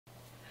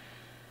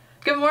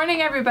Good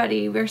morning,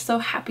 everybody. We're so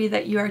happy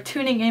that you are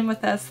tuning in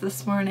with us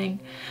this morning.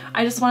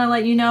 I just want to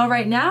let you know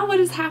right now what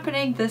is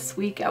happening this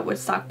week at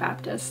Woodstock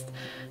Baptist.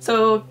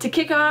 So to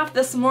kick off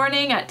this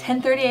morning at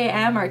 10:30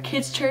 a.m. our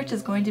kids church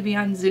is going to be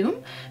on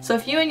Zoom. So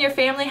if you and your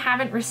family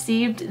haven't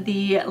received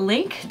the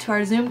link to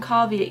our Zoom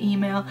call via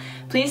email,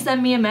 please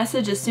send me a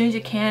message as soon as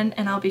you can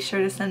and I'll be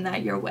sure to send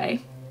that your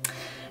way.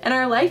 And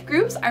our life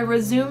groups are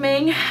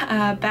resuming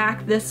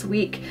back this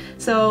week.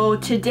 So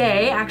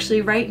today,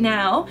 actually right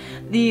now,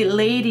 the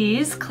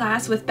ladies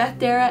class with Beth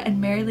Dara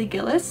and Mary Lee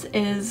Gillis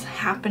is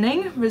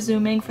happening,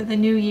 resuming for the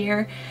new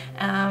year.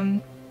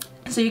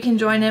 So you can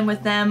join in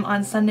with them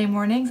on Sunday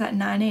mornings at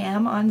 9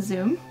 a.m. on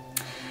Zoom.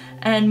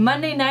 And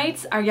Monday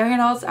nights, our young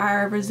adults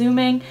are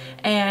resuming,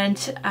 and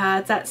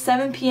it's at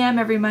 7 p.m.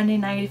 every Monday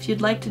night. If you'd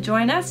like to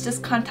join us,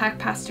 just contact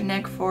Pastor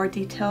Nick for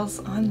details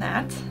on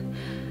that.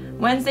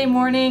 Wednesday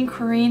morning,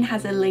 Corrine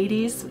has a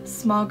ladies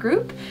small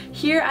group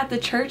here at the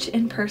church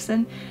in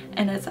person,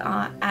 and it's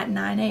at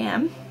 9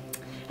 a.m.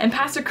 And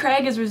Pastor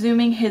Craig is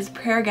resuming his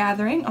prayer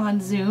gathering on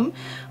Zoom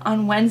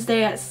on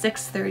Wednesday at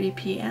 6:30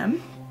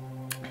 p.m.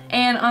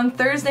 And on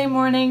Thursday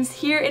mornings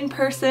here in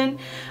person,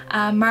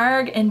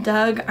 Marg and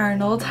Doug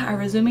Arnold are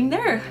resuming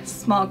their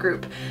small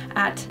group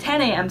at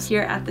 10 a.m.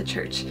 here at the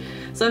church.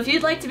 So if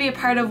you'd like to be a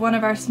part of one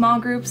of our small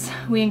groups,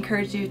 we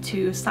encourage you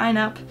to sign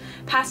up.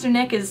 Pastor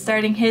Nick is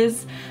starting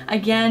his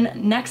again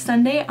next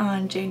Sunday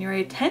on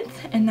January 10th,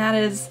 and that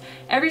is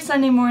every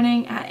Sunday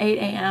morning at 8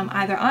 a.m.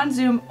 either on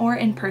Zoom or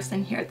in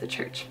person here at the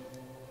church.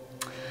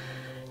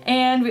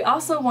 And we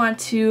also want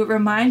to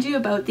remind you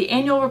about the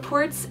annual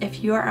reports.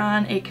 If you are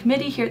on a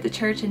committee here at the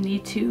church and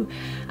need to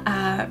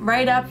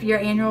write up your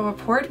annual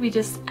report, we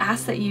just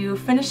ask that you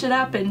finish it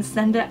up and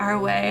send it our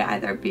way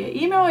either via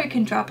email or you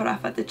can drop it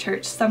off at the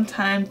church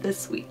sometime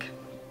this week.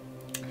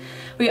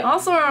 We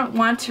also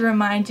want to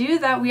remind you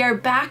that we are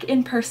back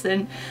in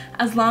person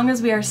as long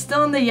as we are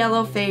still in the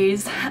yellow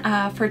phase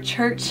for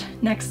church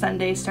next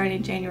Sunday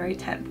starting January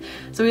 10th.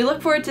 So we look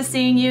forward to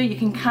seeing you. You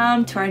can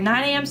come to our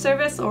 9 a.m.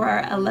 service or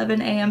our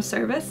 11 a.m.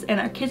 service,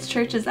 and our kids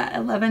church is at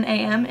 11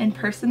 a.m. in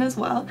person as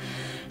well.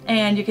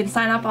 And you can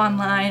sign up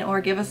online or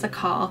give us a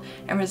call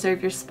and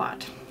reserve your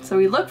spot. So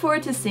we look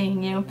forward to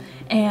seeing you,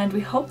 and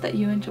we hope that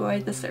you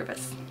enjoy the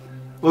service.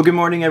 Well, good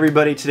morning,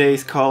 everybody.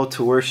 Today's call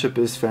to worship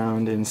is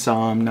found in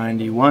Psalm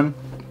 91,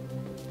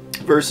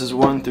 verses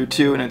 1 through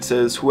 2, and it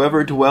says,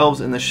 "Whoever dwells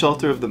in the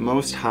shelter of the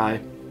Most High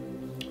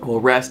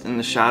will rest in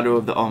the shadow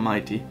of the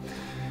Almighty.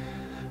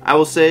 I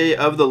will say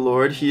of the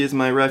Lord, He is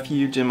my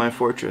refuge and my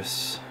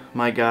fortress,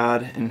 my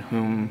God in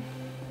whom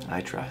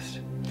I trust."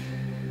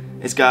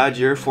 Is God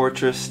your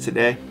fortress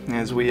today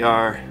as we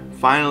are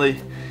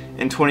finally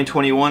in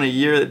 2021, a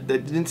year that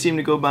didn't seem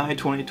to go by?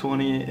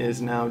 2020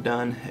 is now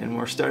done, and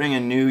we're starting a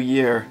new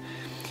year.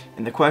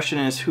 And the question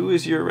is, who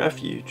is your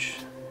refuge?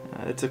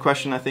 It's a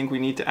question I think we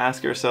need to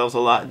ask ourselves a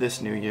lot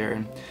this new year.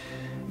 And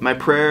my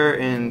prayer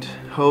and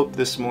hope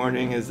this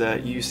morning is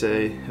that you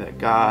say that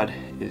God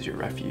is your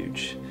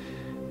refuge,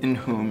 in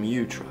whom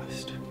you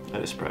trust.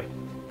 Let us pray.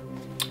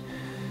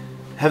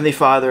 Heavenly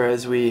Father,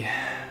 as we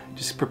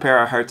just prepare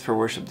our hearts for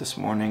worship this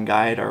morning,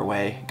 guide our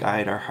way,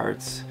 guide our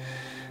hearts.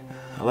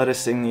 Let us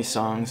sing these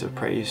songs of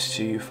praise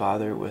to you,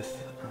 Father,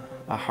 with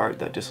a heart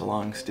that just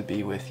longs to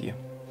be with you.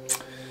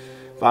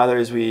 Father,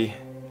 as we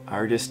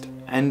are just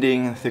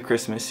ending the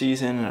Christmas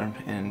season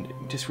and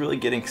just really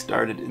getting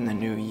started in the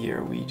new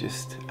year, we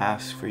just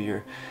ask for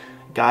your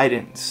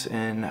guidance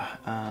and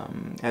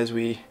as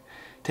we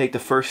take the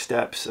first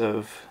steps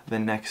of the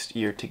next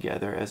year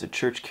together as a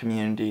church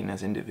community and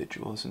as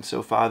individuals. And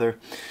so, Father,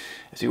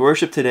 as we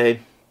worship today,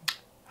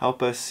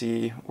 help us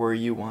see where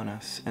you want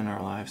us in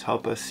our lives.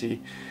 Help us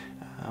see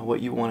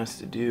what you want us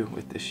to do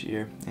with this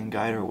year, and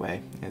guide our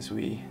way as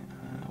we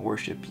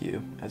worship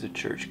you as a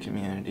church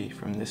community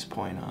from this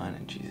point on.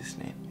 In Jesus'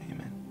 name,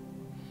 amen.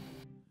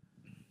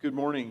 Good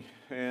morning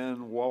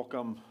and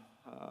welcome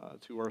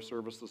to our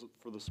service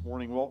for this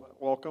morning.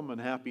 Welcome and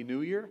Happy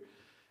New Year.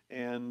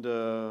 And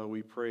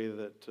we pray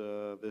that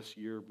this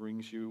year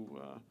brings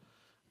you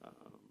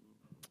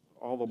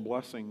all the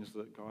blessings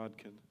that God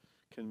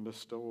can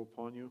bestow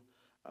upon you.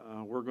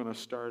 We're going to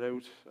start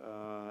out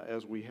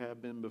as we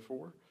have been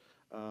before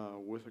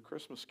with a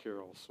Christmas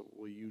carol. So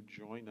will you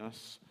join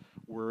us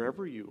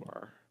wherever you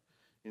are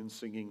in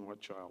singing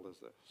What Child Is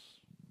This?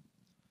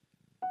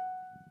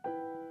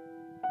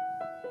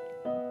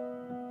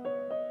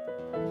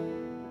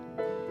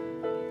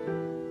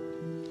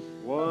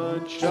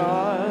 What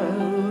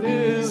child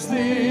is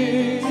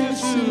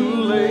this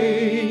who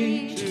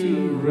lay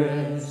to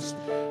rest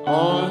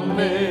on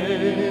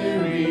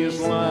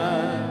Mary's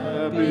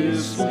lap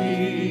is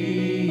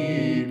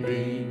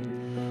sleeping,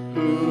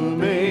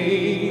 whom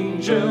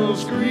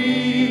angels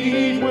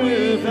greet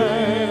with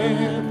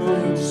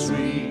anthems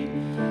sweet,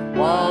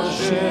 while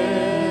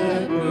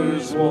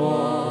shepherds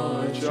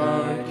watch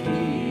our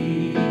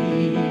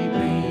keeping?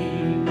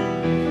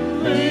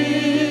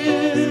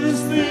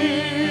 This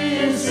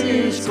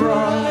is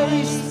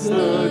Christ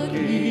the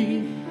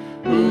King,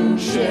 whom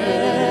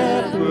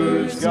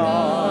shepherds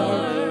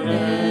guard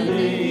and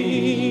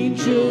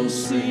angels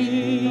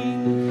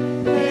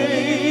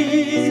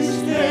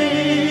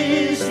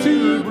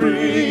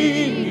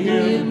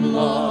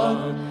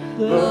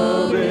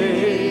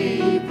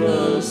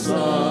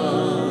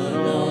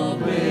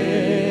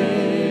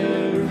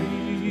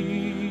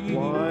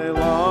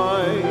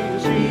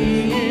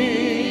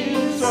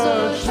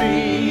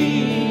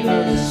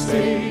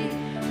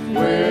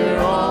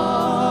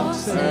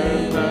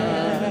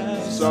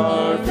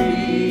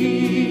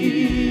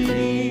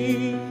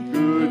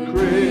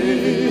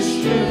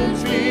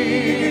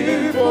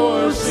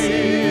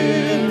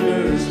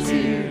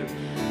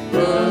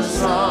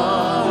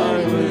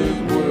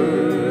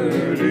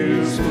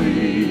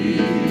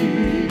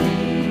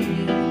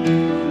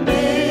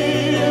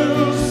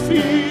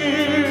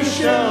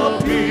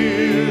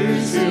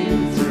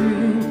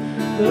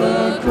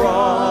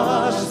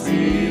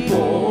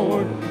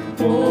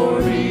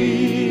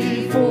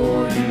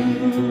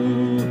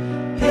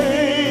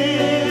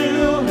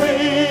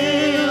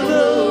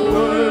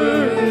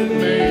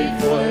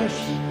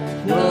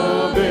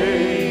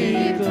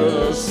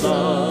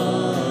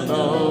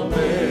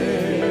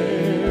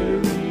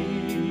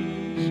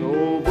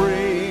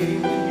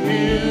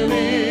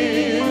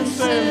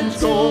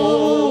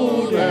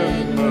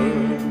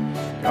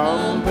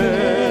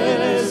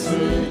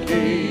peasant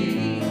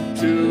came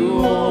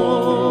to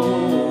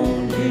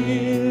own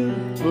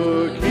him,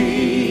 the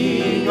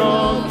King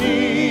of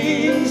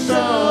kings,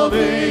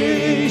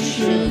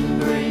 salvation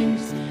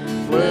brings,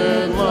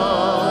 fled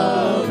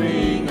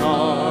loving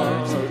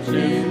hearts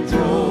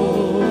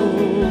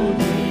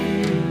enthroned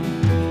him.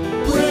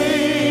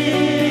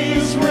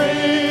 Praise,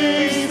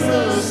 praise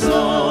the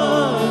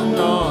Son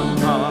on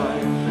high,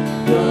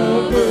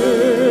 the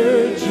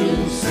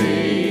Virgin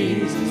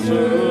sings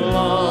her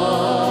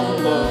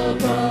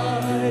lullaby.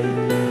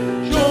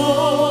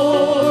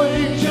 Joy,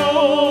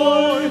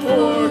 joy,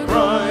 for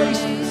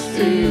Christ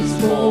is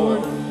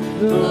born,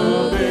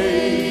 the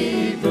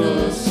babe,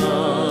 the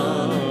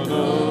Son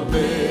of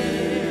Mary.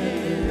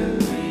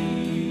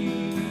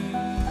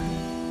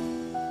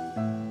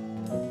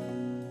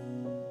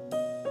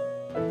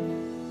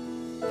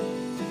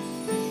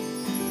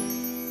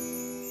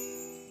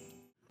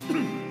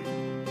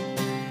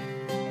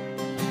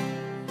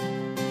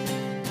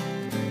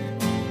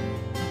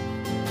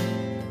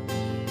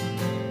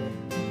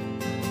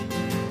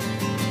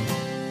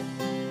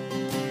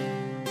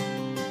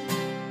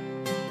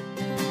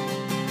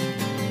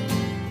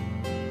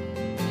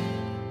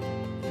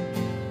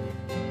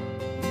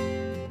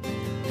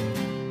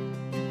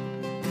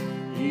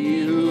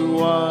 He who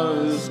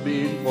was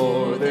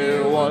before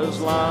there was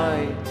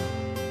light,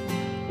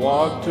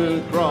 walked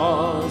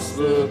across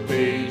the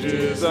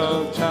pages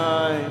of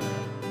time.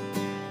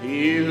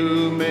 He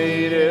who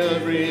made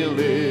every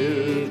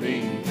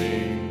living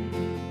thing,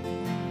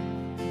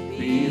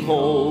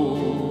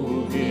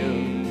 behold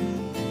him.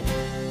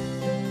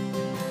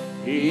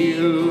 He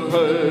who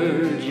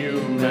heard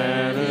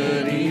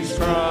humanity's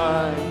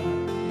cry,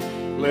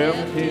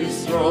 left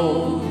his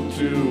throne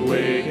to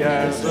wake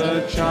as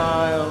a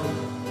child.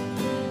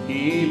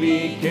 He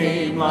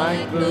became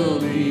like the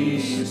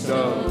least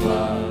of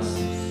us.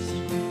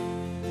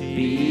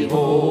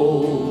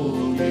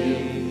 Behold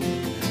him,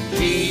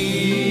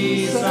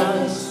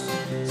 Jesus,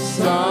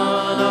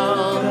 Son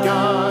of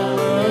God,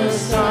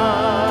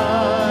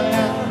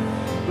 Messiah,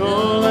 the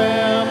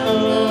Lamb,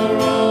 the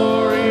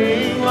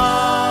roaring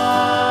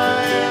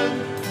Lion.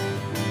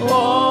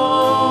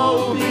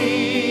 Oh,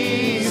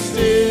 be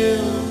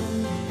still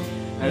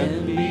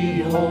and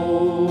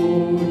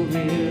behold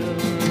him.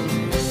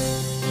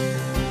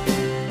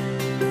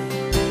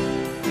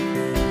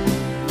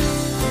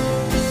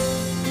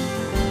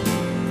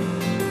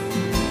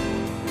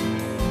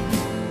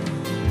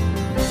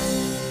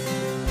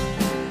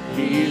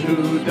 He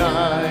who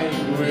died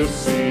with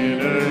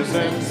sinners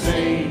and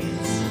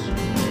saints,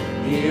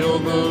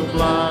 healed the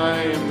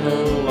blind, the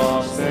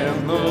lost,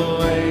 and the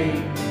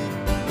lame.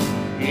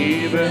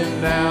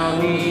 Even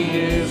now he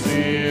is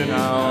in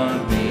our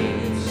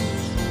midst.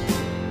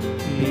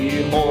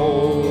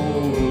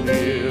 Behold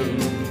him.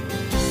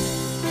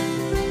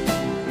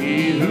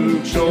 He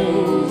who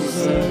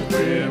chose the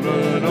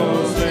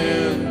criminal's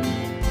end,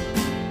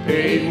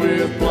 paid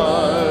with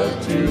blood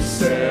to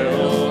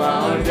settle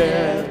our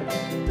debt,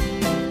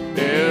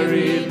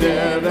 buried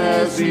death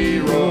as he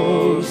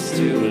rose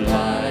to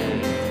life.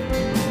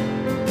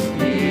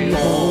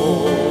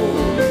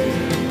 Behold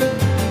him,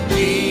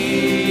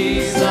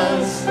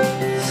 Jesus,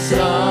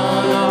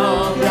 Son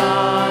of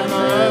God,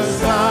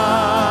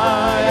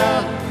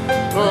 Messiah,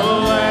 the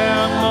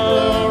Lamb,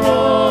 the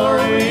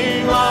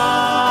roaring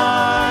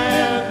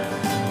Lion.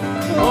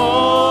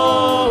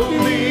 Oh,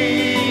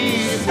 be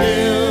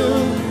still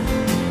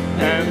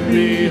and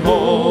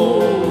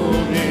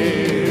behold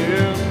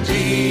him,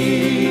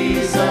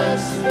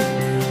 Jesus,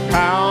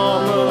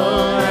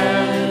 Alpha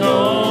and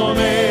Omega.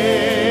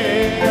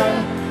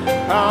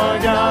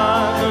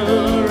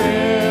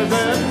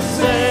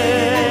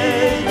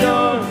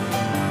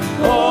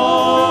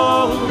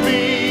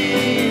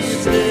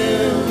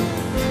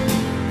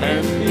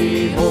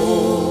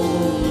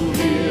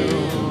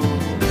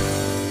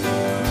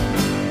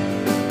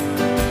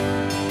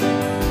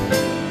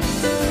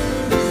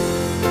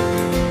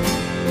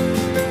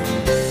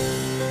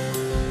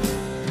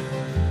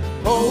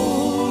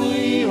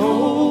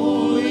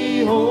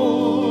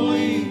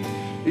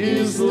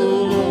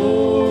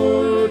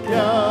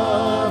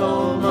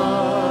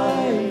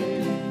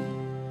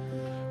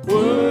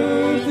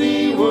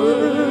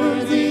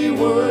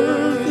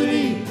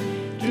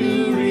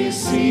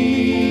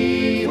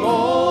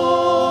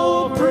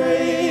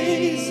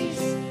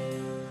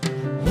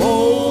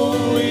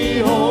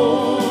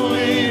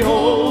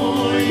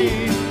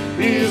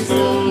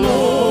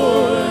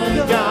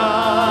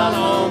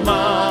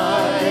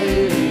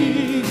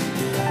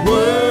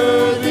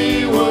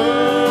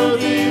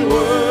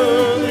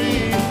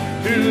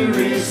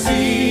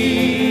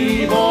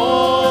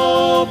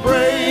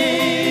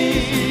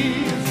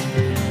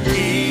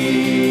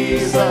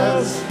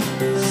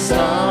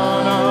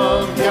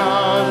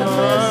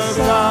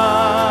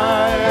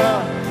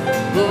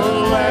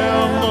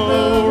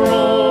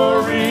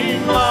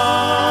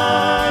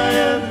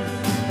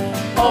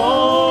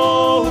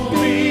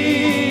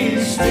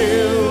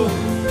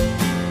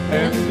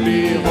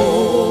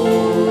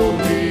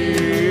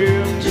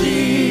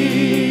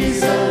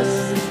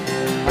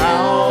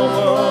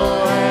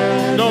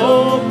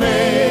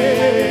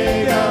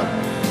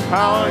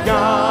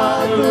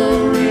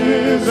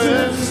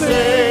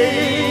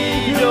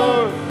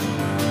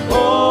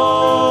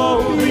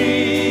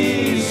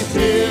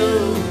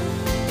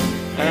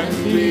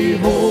 and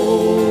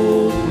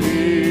behold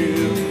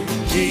him,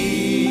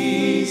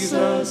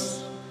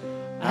 Jesus,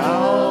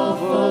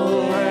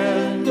 Alpha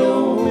and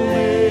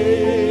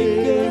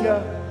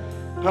Omega,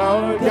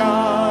 our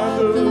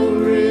God, the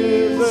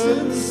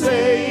risen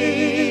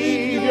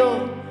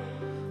Savior.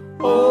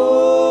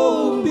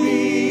 Oh,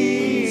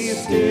 be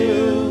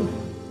still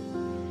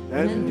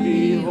and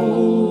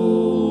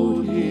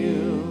behold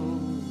him.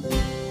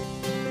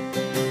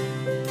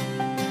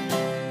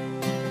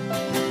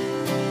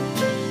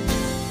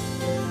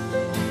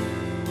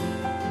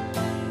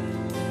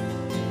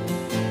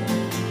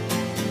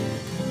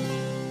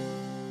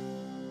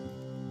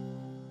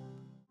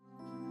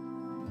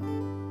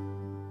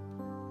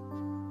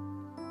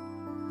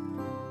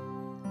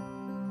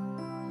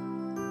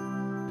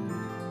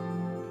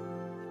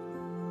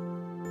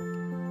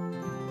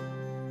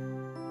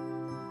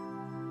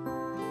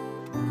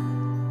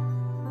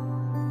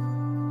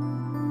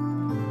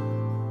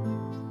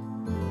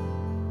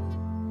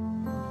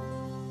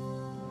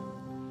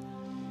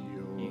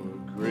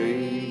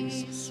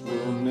 Grace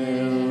will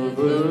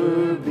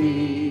never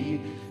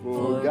be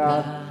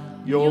forgot,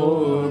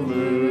 your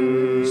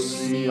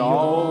mercy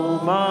all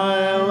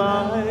my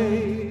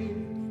life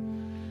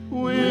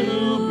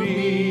will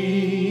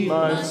be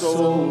my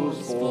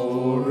soul's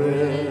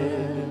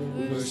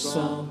forever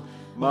song,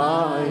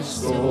 my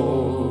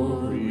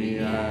story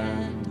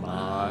and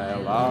my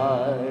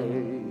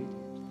life.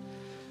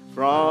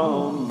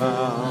 From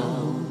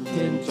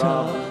mountain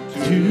top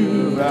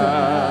to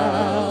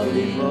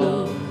valley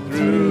low,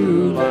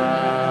 through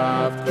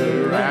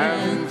laughter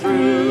and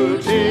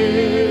through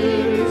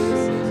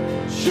tears,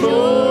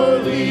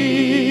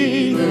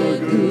 surely the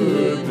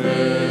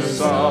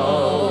goodness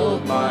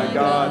of my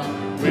God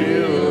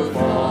will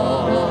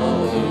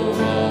follow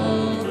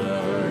all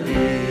the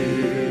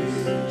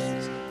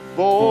years.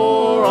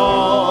 For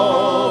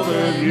all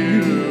that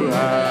you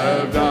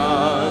have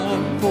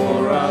done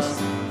for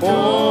us,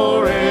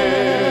 for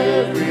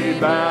every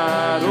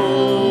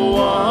battle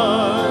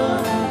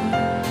won,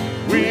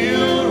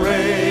 we'll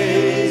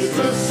raise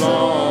a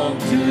song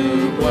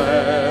to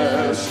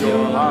bless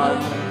your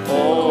heart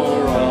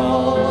for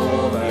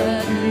all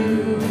that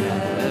you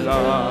have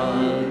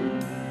done.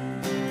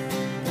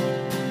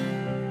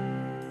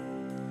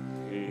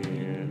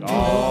 In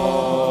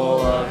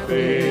all our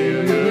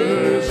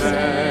failures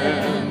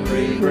and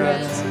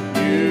regrets,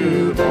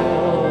 you've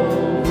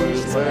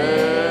always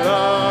led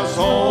us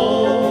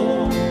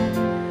home.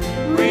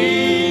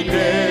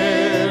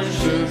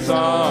 Redemption's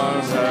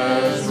arms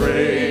has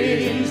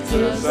raised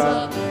us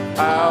up,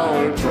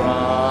 our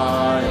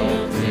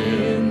triumph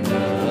in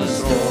the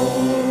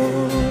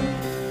storm.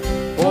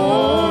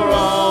 For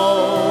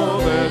all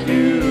that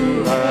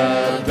you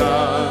have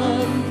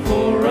done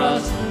for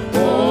us,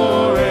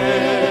 for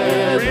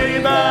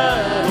every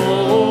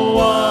battle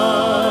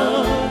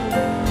won,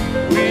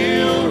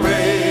 we'll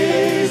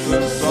raise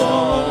a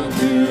song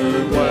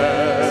to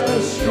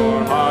bless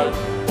your heart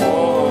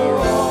for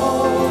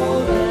all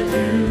that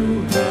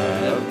you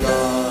have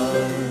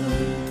done.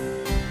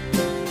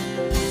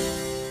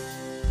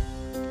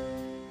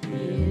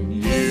 In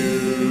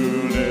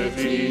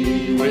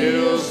unity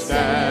we'll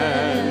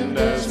stand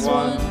as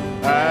one,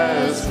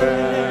 as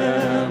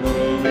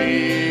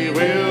family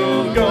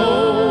we'll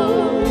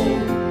go,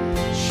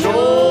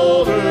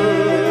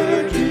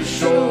 shoulder to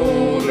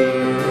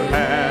shoulder,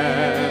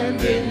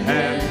 hand in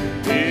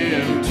hand,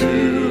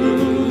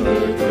 into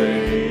the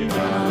great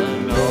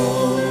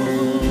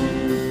unknown.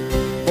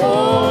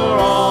 For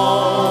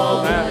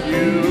all that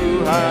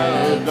you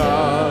have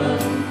done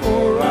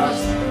for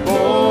us,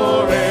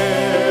 for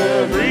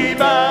every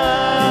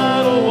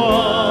battle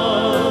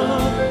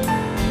won,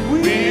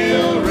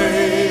 we'll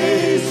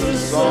raise a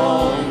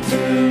song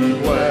to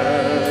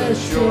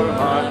bless your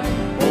heart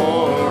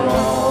for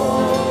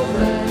all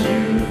that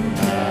you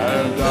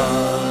have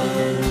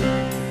done.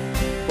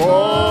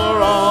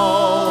 For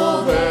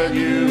all that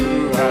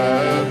you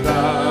have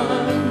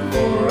done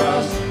for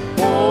us,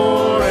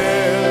 for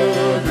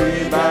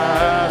every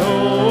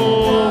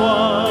battle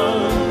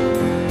won,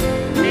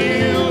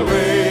 we'll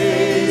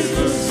raise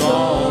a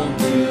song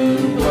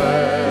to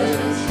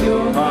bless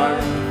your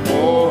heart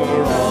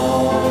for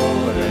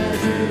all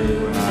that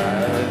you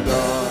have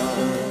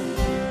done.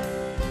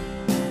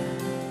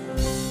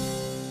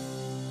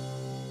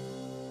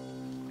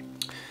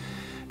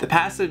 The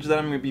passage that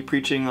I'm going to be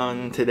preaching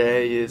on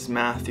today is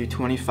Matthew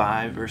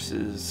 25,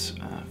 verses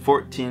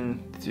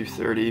 14 through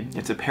 30.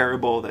 It's a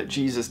parable that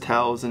Jesus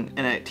tells, and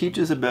it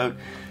teaches about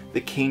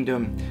the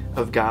kingdom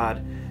of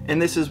God. And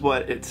this is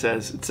what it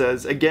says. It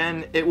says,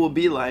 "Again, it will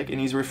be like," and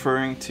he's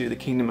referring to the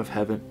kingdom of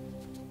heaven,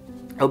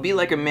 "it'll be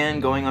like a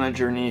man going on a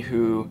journey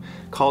who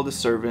called his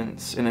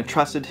servants and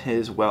entrusted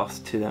his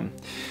wealth to them.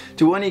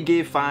 To one he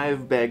gave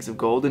 5 bags of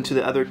gold, and to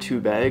the other 2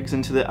 bags,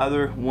 and to the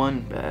other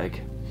 1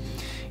 bag,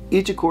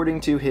 each according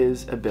to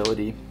his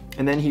ability.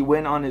 And then he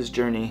went on his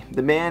journey.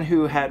 The man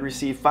who had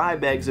received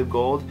 5 bags of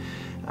gold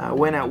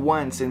went at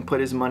once and put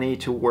his money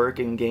to work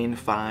and gained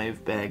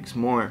 5 bags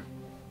more.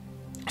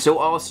 So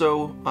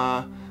also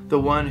the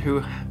one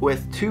who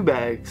with 2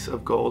 bags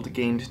of gold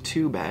gained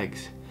 2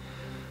 bags.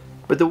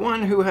 But the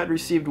one who had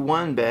received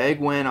 1 bag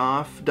went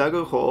off, dug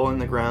a hole in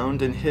the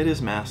ground, and hid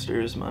his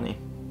master's money.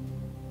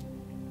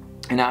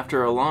 And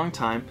after a long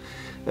time,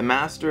 the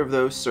master of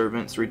those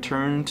servants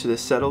returned to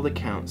settle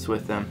accounts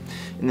with them.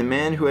 And the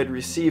man who had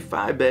received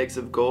 5 bags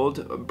of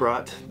gold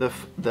brought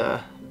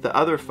the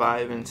other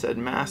 5 and said,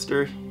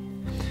 Master,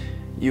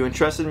 you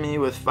entrusted me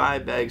with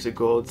 5 bags of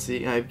gold.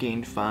 See, I've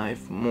gained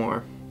 5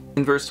 more.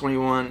 In verse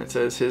 21, it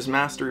says, his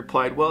master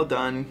replied, well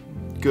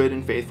done, good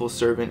and faithful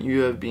servant.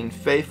 You have been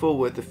faithful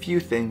with a few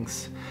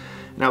things,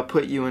 and I'll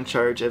put you in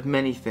charge of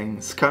many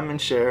things. Come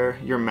and share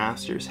your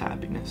master's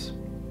happiness.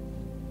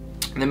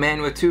 And the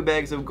man with 2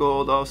 bags of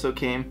gold also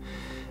came.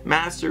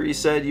 Master, he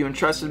said, you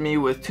entrusted me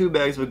with 2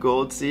 bags of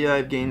gold. See,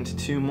 I've gained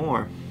 2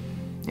 more.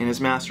 And his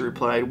master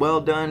replied,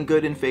 well done,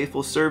 good and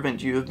faithful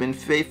servant. You have been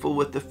faithful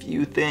with a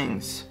few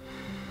things.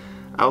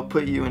 I'll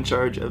put you in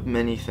charge of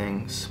many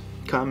things.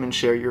 Come and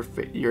share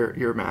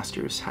your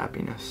master's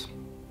happiness.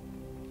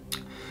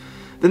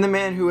 Then the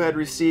man who had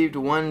received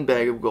 1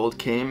 bag of gold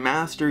came.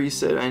 Master, he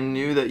said, I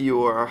knew that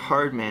you are a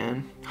hard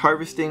man,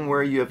 harvesting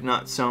where you have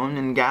not sown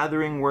and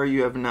gathering where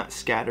you have not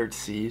scattered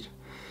seed.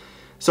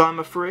 So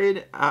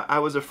I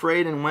was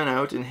afraid and went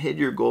out and hid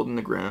your gold in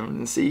the ground.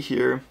 And see,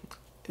 here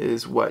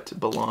is what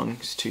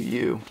belongs to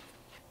you.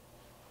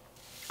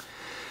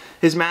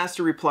 His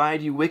master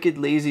replied, you wicked,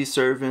 lazy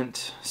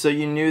servant, so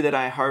you knew that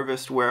I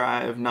harvest where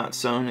I have not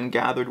sown and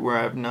gathered where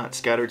I have not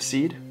scattered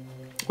seed?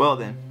 Well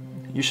then,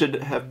 you should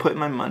have put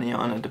my money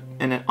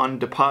on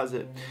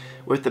deposit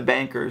with the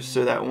bankers,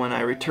 so that when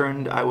I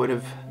returned, I would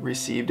have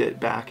received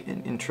it back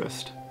in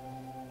interest.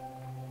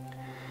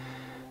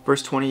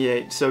 Verse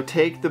 28, so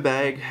take the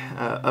bag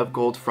of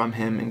gold from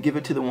him and give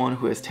it to the one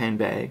who has 10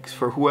 bags.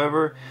 For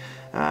whoever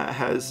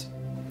has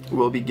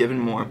will be given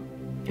more,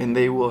 and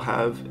they will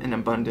have an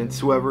abundance.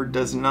 Whoever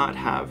does not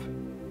have,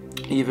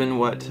 even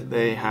what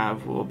they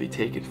have will be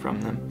taken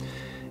from them.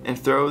 And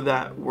throw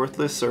that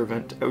worthless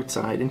servant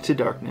outside into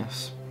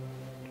darkness,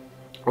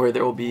 where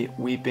there will be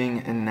weeping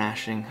and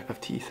gnashing of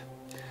teeth.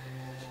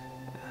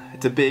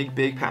 It's a big,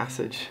 big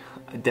passage,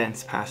 a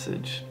dense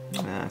passage.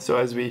 So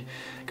as we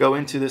go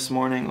into this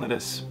morning, let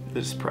us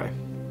pray.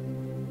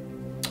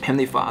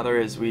 Heavenly Father,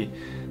 as we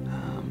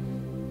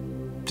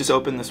just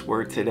open this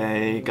word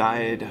today,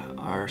 guide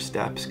our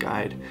steps,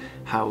 guide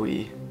how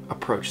we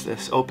approach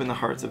this. Open the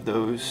hearts of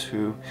those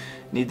who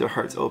need their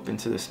hearts open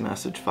to this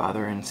message,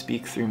 Father, and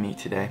speak through me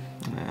today,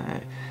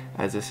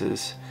 as this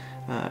is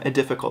a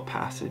difficult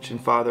passage.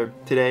 And Father,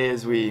 today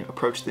as we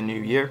approach the new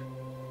year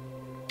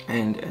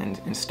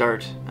and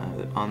start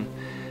on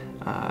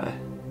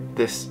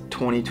this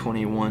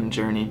 2021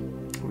 journey,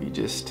 we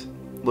just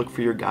look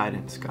for your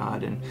guidance,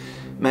 God. And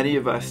many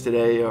of us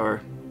today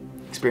are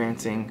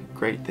experiencing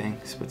great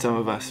things, but some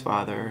of us,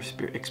 Father,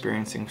 are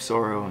experiencing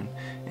sorrow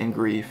and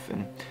grief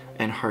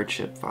and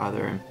hardship,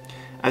 Father. And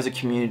as a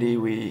community,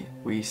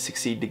 we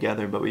succeed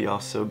together, but we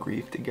also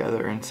grieve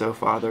together. And so,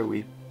 Father,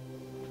 we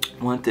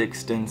want to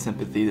extend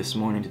sympathy this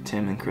morning to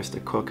Tim and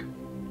Krista Cook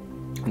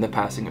and the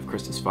passing of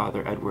Krista's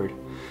father, Edward,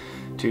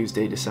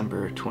 Tuesday,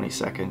 December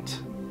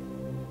 22nd.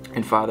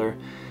 And Father,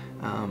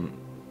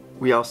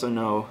 we also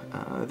know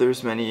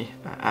there's many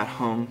at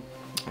home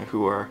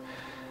who are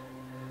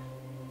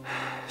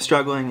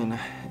struggling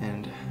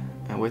and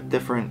with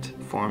different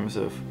forms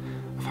of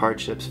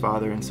hardships,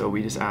 Father. And so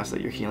we just ask that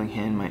your healing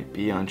hand might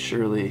be on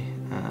Shirley,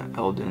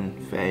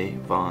 Eldon, Faye,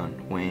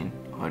 Vaughn, Wayne,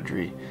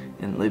 Audrey,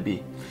 and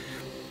Libby.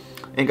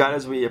 And God,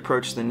 as we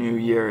approach the new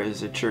year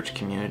as a church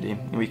community,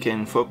 we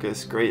can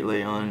focus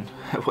greatly on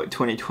what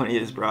 2020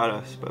 has brought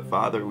us. But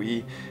Father,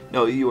 we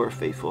know you are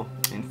faithful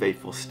and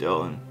faithful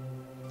still. And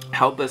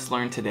help us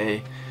learn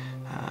today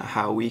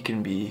how we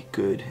can be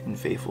good and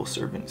faithful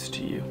servants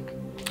to you.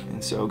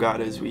 And so, God,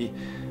 as we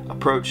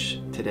approach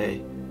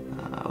today,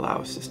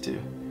 allow us just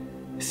to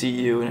see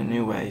you in a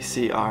new way,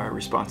 see our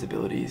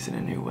responsibilities in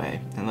a new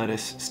way, and let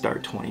us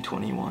start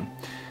 2021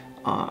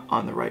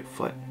 on the right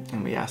foot.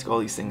 And we ask all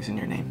these things in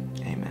your name.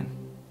 Amen.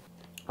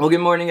 Well, good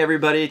morning,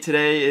 everybody.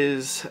 Today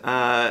is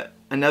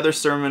another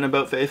sermon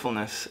about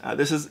faithfulness.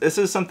 This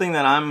is something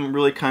that I'm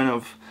really kind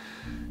of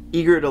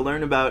eager to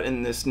learn about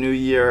in this new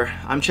year.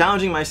 I'm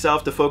challenging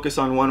myself to focus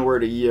on one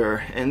word a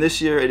year, and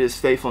this year it is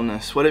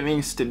faithfulness. What it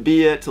means to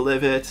be it, to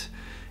live it,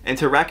 and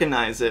to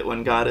recognize it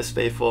when God is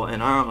faithful in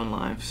our own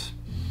lives.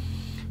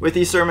 With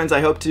these sermons,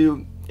 I hope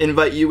to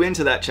invite you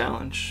into that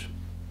challenge.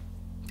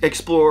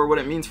 Explore what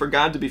it means for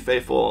God to be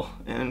faithful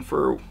and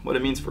for what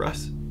it means for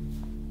us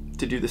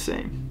to do the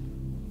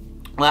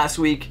same. Last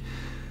week,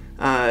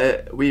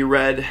 we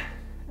read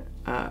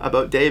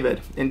about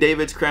David. In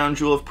David's crown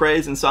jewel of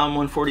praise in Psalm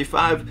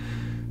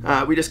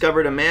 145, we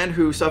discovered a man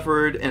who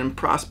suffered and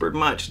prospered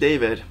much.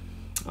 David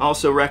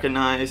also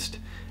recognized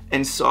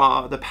and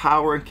saw the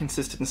power and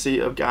consistency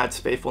of God's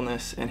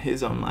faithfulness in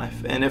his own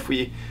life. And if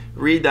we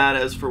read that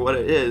as for what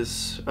it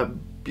is, a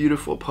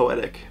beautiful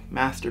poetic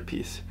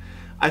masterpiece,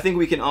 I think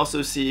we can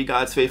also see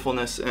God's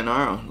faithfulness in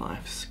our own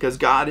lives, because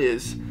God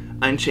is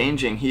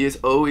unchanging. He is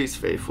always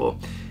faithful.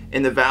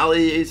 In the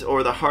valleys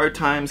or the hard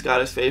times,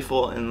 God is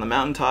faithful. In the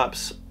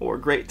mountaintops or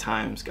great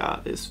times,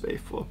 God is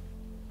faithful.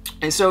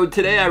 And so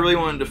today I really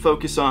wanted to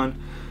focus on,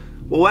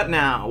 well, what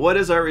now? What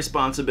is our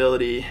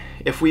responsibility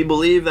if we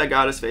believe that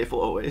God is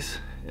faithful always?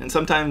 And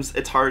sometimes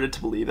it's harder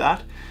to believe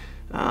that,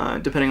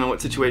 depending on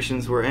what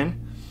situations we're in.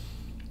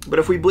 But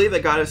if we believe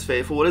that God is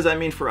faithful, what does that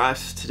mean for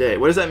us today?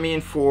 What does that mean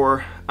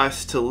for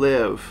us to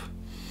live?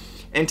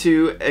 And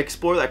to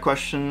explore that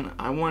question,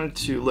 I wanted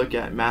to look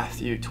at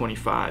Matthew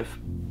 25.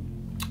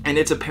 And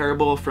it's a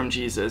parable from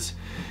Jesus.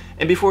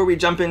 And before we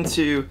jump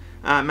into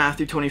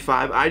Matthew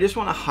 25, I just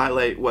want to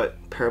highlight what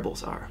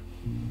parables are.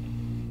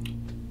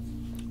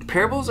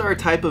 Parables are a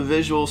type of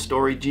visual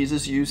story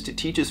Jesus used to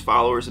teach his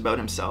followers about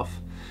himself,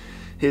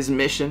 his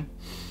mission,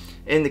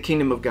 and the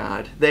kingdom of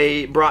God.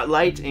 They brought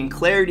light and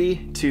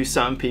clarity to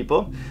some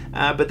people,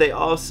 but they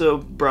also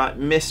brought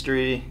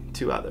mystery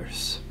to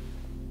others.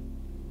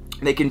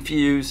 They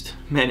confused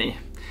many.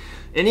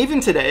 And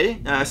even today,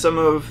 some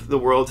of the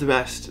world's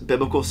best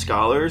biblical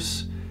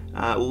scholars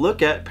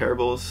look at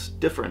parables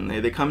differently.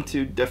 They come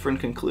to different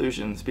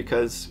conclusions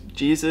because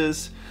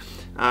Jesus,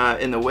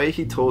 in the way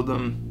he told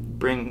them,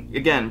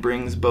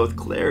 brings both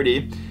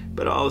clarity,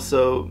 but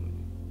also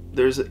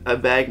there's a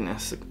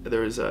vagueness,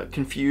 there's a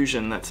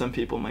confusion that some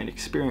people might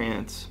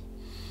experience.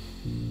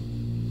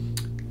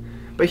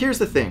 But here's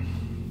the thing.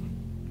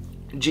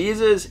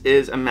 Jesus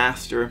is a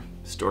master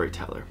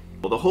storyteller.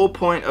 Well, the whole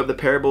point of the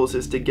parables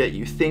is to get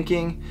you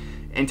thinking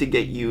and to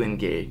get you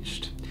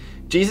engaged.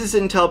 Jesus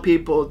didn't tell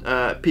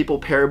people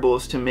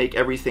parables to make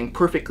everything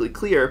perfectly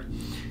clear.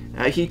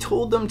 He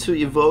told them to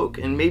evoke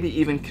and maybe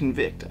even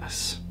convict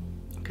us.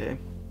 Okay?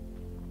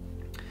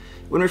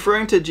 When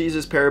referring to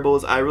Jesus'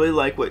 parables, I really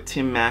like what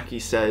Tim Mackey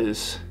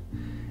says.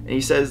 And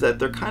he says that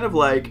they're kind of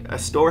like a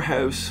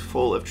storehouse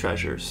full of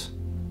treasures.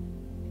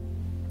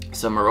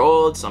 Some are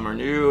old, some are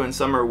new, and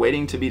some are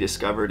waiting to be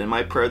discovered. And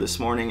my prayer this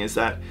morning is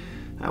that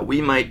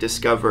we might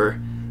discover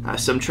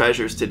some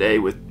treasures today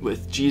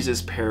with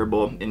Jesus'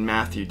 parable in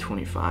Matthew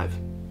 25.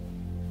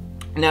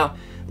 Now,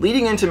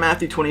 leading into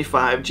Matthew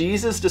 25,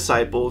 Jesus'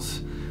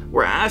 disciples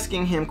were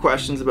asking him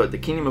questions about the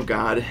kingdom of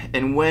God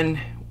and when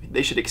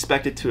they should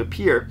expect it to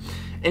appear.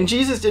 And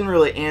Jesus didn't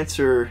really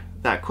answer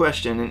that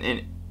question,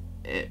 and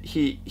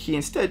he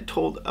instead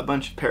told a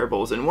bunch of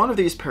parables. And one of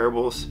these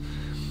parables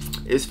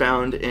is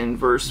found in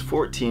verse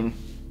 14.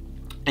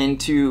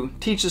 And to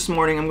teach this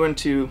morning, I'm going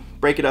to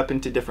break it up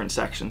into different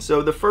sections.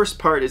 So the first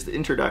part is the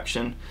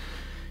introduction,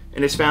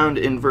 and it's found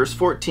in verse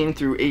 14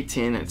 through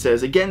 18. It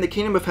says, "Again, the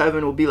kingdom of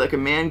heaven will be like a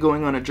man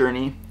going on a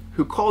journey,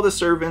 who called his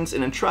servants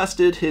and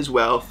entrusted his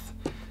wealth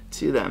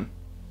to them.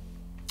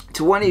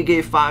 To one he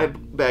gave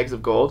 5 bags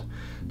of gold,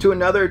 to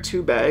another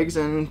 2 bags,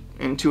 and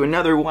to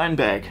another 1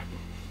 bag,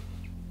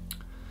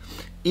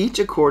 each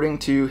according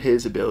to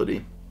his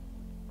ability.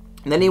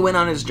 And then he went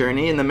on his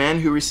journey, and the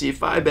man who received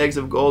 5 bags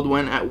of gold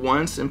went at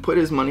once and put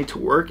his money to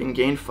work and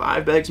gained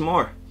 5 bags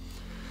more.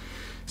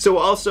 So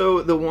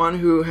also the one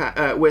who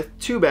with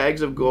 2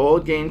 bags of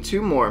gold gained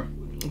 2 more.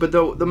 But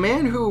the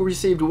man who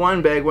received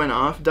 1 bag went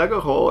off, dug a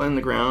hole in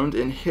the ground,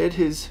 and hid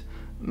his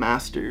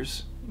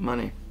master's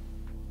money."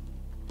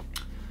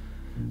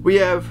 We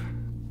have,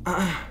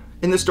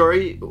 in the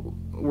story,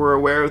 we're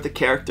aware of the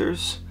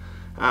characters.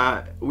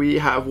 We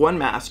have 1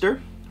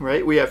 master,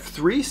 right? We have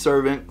 3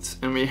 servants,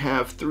 and we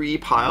have 3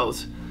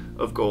 piles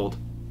of gold.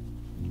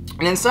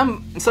 And in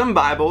some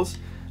Bibles,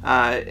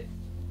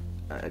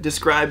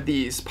 describe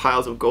these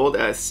piles of gold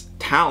as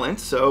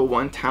talents. So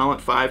 1 talent,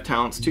 5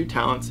 talents, 2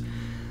 talents.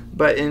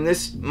 But in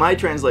my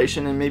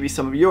translation, and maybe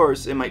some of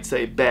yours, it might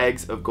say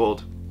bags of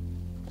gold.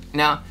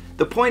 Now,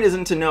 the point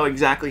isn't to know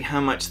exactly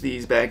how much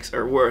these bags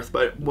are worth,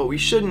 but what we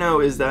should know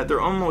is that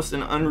they're almost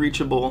an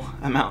unreachable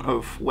amount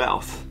of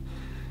wealth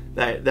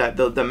that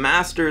the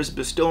master is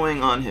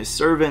bestowing on his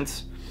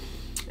servants.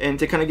 And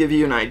to kind of give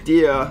you an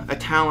idea, a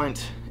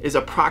talent is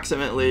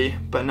approximately,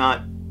 but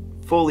not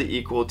fully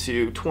equal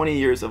to 20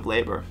 years of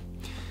labor.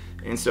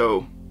 And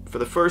so for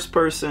the first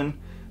person,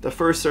 the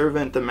first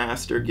servant, the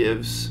master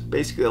gives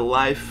basically a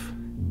lifetime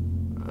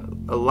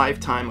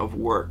of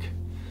work,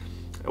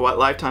 a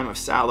lifetime of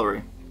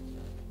salary.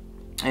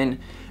 And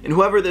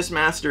whoever this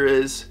master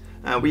is,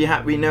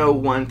 we know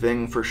one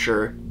thing for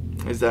sure,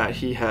 is that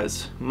he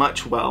has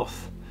much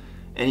wealth,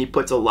 and he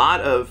puts a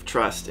lot of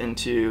trust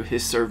into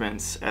his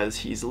servants as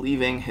he's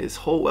leaving his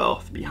whole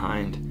wealth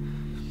behind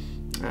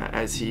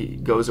as he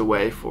goes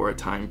away for a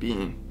time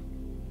being.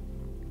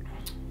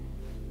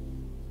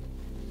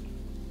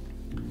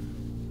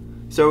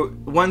 So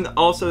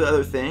the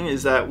other thing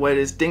is that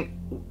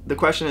the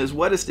question is,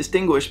 what is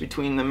distinguished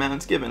between the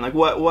amounts given? Like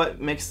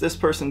what makes this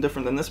person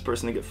different than this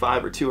person to get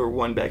 5 or 2 or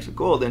 1 bags of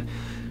gold? And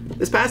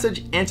this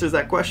passage answers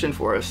that question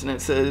for us, and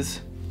it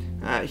says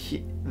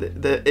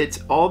it's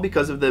all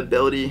because of the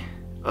ability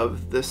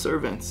of the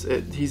servants.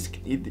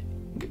 The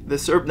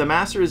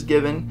master is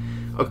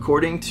given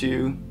according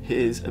to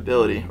his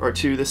ability, or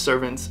to the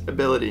servant's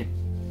ability.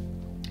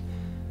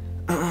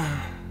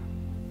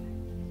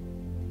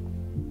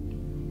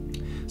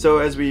 So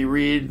as we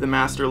read, the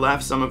master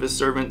left, some of his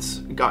servants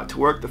got to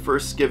work. The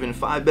first given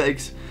 5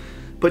 bags,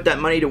 put that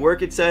money to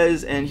work, it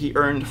says, and he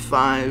earned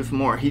 5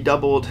 more. He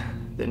doubled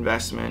the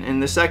investment.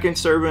 And the second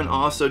servant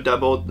also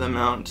doubled the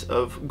amount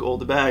of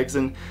gold bags.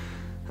 And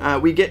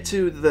we get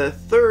to the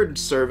third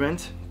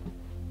servant,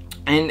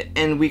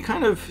 and we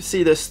kind of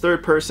see this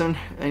third person,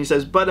 and he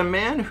says, but a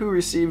man who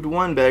received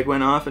 1 bag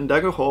went off and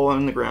dug a hole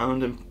in the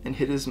ground and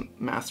hid his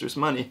master's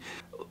money.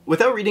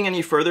 Without reading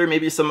any further,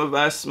 maybe some of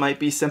us might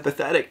be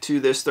sympathetic to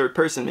this third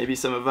person. Maybe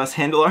some of us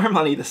handle our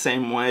money the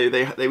same way.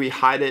 We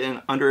hide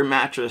it under a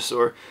mattress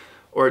or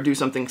do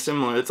something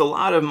similar. It's a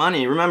lot of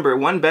money. Remember,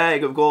 1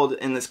 bag of gold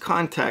in this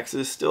context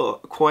is still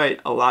quite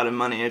a lot of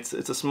money. It's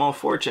a small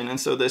fortune. And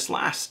so this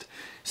last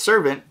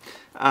servant,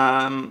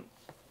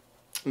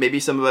 maybe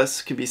some of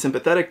us can be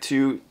sympathetic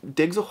to,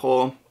 digs a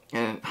hole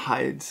and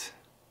hides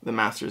the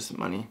master's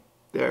money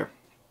there.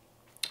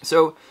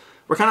 So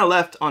we're kind of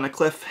left on a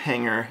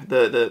cliffhanger.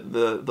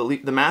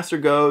 The master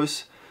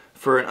goes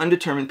for an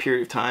undetermined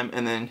period of time,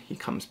 and then he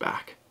comes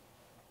back.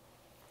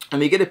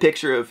 And we get a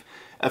picture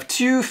of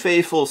 2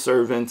 faithful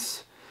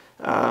servants.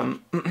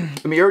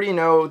 We already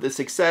know the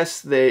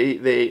success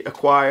they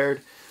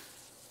acquired,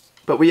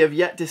 but we have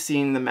yet to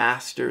see the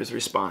master's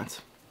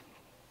response.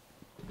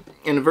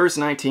 In verse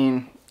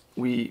 19,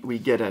 we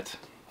get it.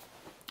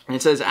 And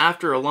it says,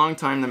 after a long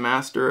time, the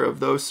master of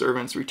those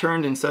servants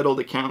returned and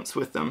settled accounts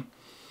with them.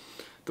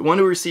 The one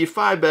who received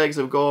 5 bags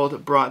of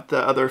gold brought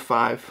the other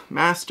 5.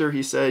 Master,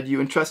 he said,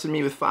 you entrusted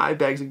me with 5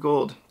 bags of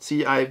gold.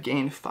 See, I have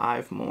gained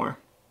 5 more.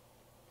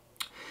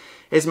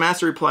 His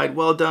master replied,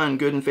 well done,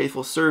 good and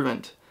faithful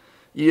servant.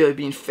 You have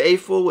been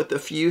faithful with a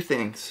few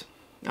things.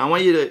 Now, I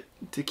want you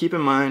to keep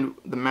in mind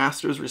the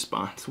master's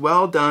response.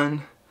 Well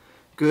done,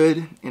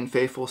 good and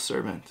faithful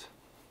servant.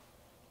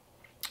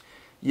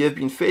 You have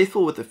been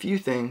faithful with a few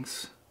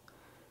things.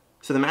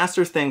 So the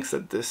master thinks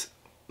that this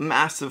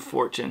massive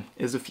fortune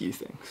is a few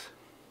things.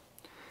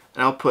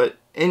 And I'll put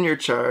in your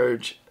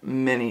charge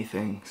many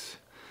things.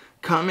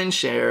 Come and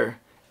share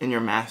in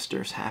your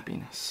master's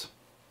happiness.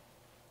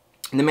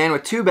 And the man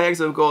with 2 bags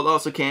of gold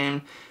also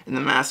came, and the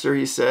master,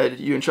 he said,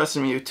 you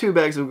entrusted me with 2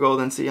 bags of gold,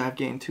 and see, I've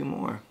gained 2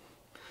 more.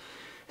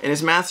 And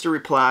his master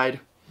replied,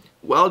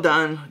 well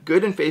done,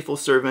 good and faithful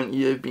servant.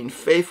 You have been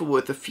faithful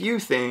with a few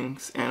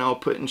things, and I'll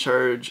put in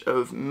charge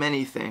of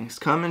many things.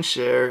 Come and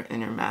share in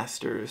your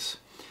master's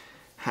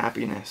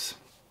happiness.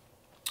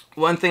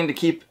 One thing to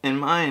keep in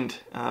mind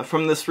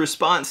from this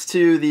response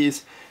to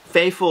these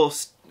faithful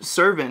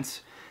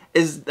servants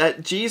is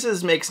that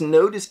Jesus makes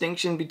no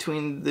distinction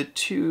between the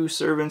 2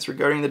 servants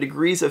regarding the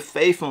degrees of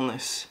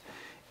faithfulness,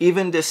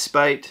 even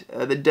despite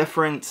the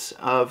difference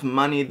of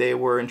money they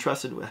were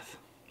entrusted with.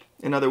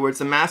 In other words,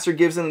 the master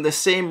gives them the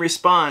same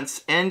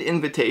response and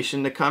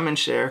invitation to come and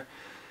share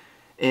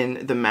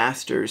in the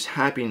master's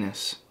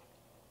happiness.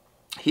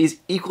 He's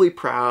equally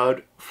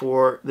proud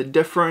for the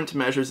different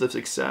measures of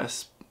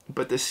success,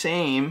 but the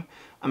same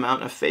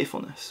amount of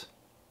faithfulness.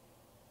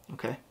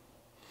 Okay?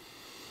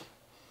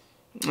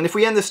 And if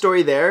we end the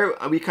story there,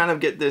 we kind of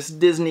get this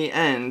Disney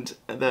end.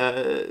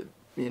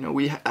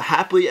 We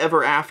happily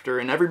ever after,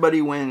 and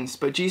everybody wins.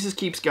 But Jesus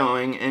keeps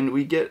going, and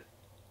we get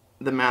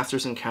the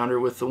master's encounter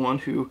with the one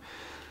who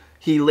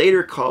he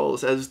later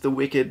calls as the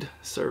wicked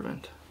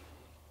servant.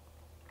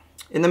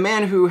 And the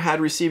man who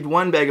had received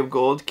 1 bag of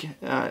gold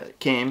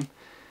came.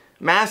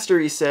 Master,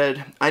 he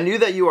said, I knew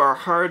that you are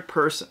a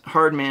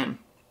hard man,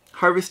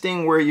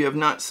 harvesting where you have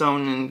not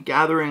sown and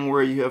gathering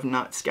where you have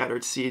not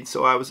scattered seed.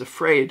 So I was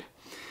afraid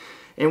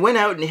and went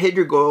out and hid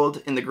your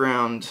gold in the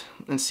ground,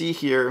 and see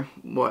here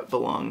what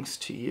belongs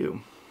to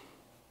you.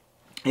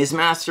 His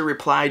master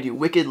replied, you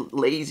wicked,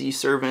 lazy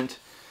servant.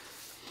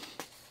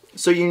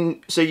 So you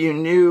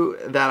knew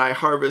that I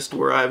harvest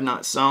where I have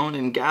not sown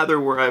and gather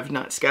where I have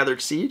not scattered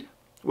seed?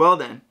 Well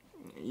then,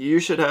 you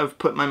should have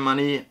put my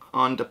money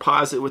on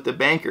deposit with the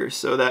bankers,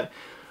 so that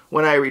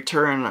when I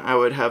return, I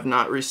would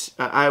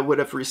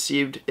have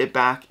received it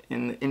back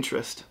in the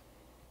interest.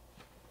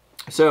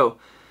 So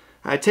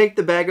I take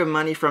the bag of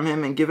money from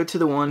him and give it to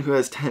the one who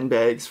has 10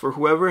 bags. For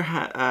whoever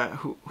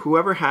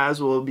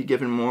has will be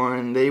given more,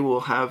 and they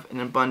will have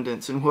an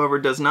abundance. And whoever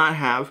does not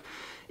have,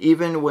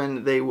 even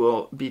when they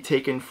will be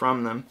taken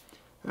from them.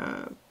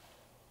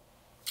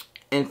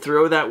 And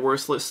throw that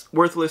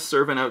worthless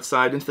servant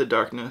outside into the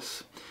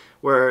darkness,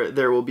 where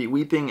there will be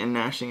weeping and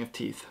gnashing of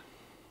teeth.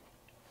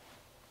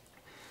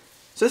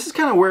 So this is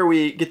kind of where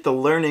we get the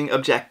learning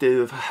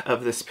objective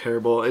of this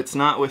parable. It's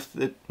not with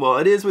the, well,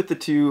 it is with the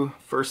 2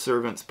 first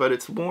servants, but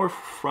it's more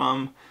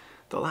from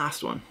the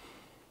last one.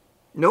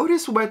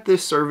 Notice what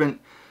this servant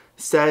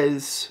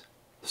says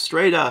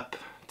straight up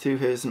to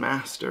his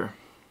master.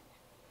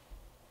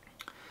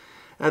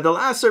 The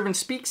last servant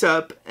speaks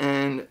up,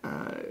 and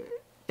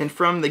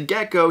from the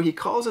get-go, he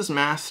calls his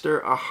master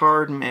a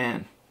hard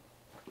man.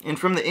 And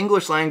from the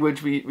English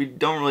language, we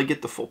don't really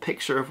get the full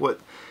picture of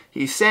what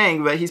he's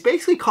saying, but he's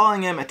basically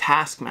calling him a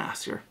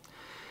taskmaster.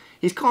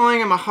 He's calling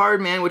him a hard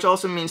man, which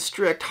also means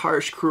strict,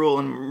 harsh, cruel,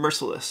 and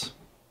merciless.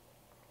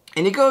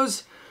 And he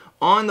goes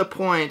on the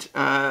point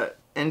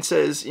and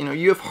says, you know,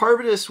 you have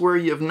harvested where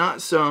you have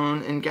not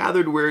sown and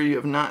gathered where you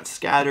have not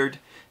scattered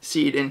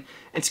seed.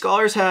 And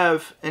scholars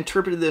have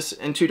interpreted this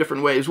in two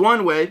different ways.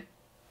 One way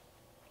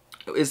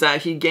is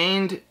that he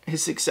gained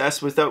his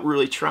success without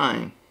really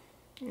trying.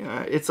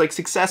 It's like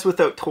success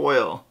without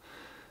toil.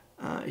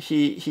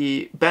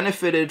 He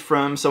benefited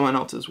from someone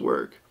else's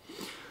work.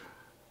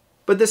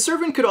 But the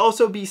servant could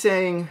also be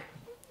saying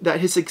that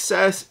his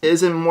success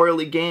isn't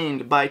morally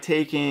gained by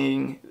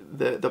taking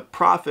the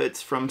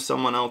profits from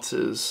someone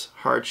else's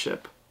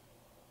hardship.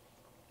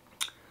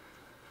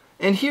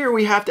 And here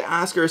we have to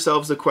ask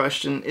ourselves the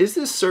question, is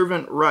this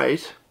servant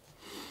right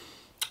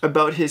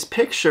about his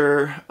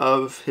picture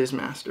of his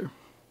master?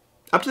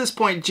 Up to this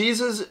point,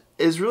 Jesus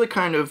is really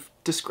kind of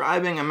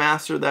describing a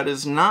master that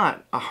is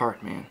not a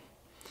hard man.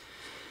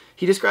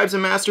 He describes a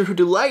master who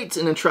delights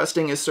in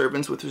entrusting his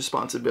servants with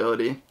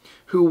responsibility,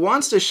 who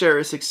wants to share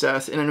his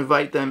success and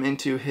invite them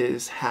into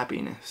his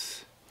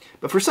happiness.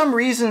 But for some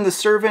reason, the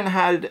servant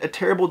had a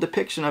terrible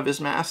depiction of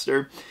his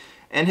master,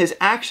 and his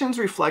actions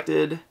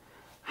reflected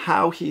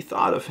how he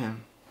thought of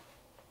him.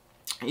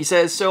 He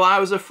says, "So I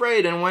was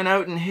afraid and went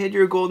out and hid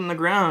your gold in the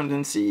ground,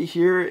 and see,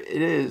 here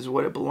it is,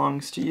 what it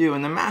belongs to you."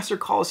 And the master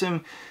calls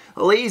him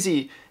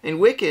lazy and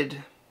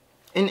wicked.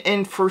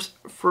 And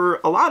for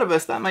a lot of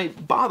us, that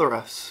might bother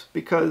us,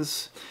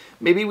 because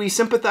maybe we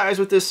sympathize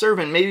with this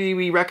servant. Maybe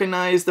we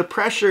recognize the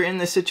pressure in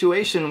the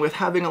situation with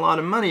having a lot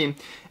of money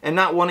and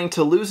not wanting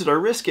to lose it or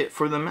risk it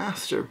for the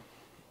master.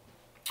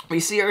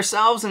 We see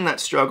ourselves in that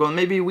struggle, and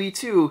maybe we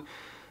too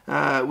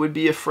would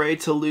be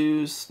afraid to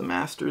lose the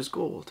master's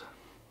gold.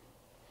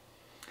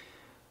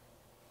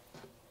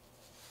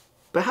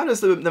 But how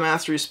does the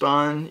master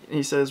respond?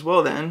 He says,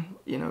 well then,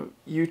 you know,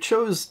 you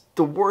chose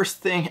the worst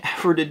thing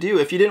ever to do.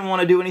 If you didn't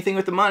want to do anything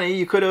with the money,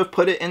 you could have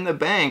put it in the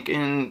bank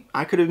and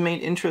I could have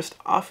made interest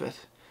off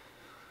it.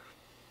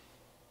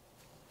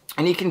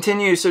 And he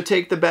continues, so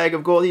take the bag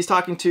of gold. He's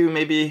talking to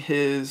maybe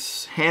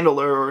his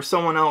handler or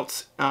someone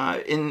else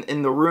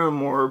in the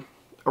room or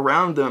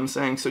around them,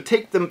 saying, so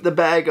take the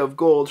bag of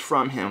gold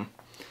from him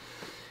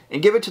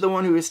and give it to the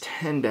one who has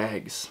 10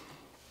 bags.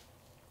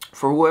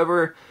 For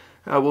whoever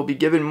will be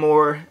given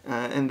more,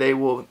 and they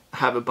will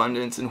have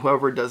abundance, and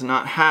whoever does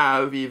not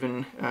have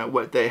even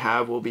what they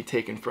have will be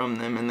taken from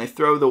them. And they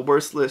throw the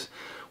worthless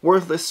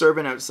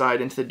servant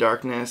outside into the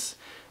darkness,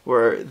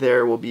 where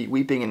there will be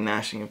weeping and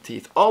gnashing of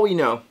teeth. All we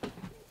know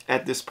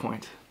at this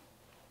point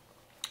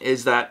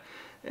is that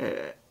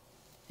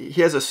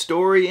he has a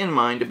story in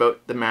mind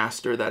about the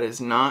master that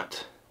is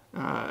not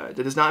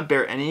that does not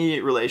bear any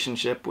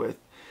relationship with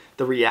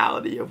the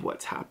reality of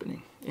what's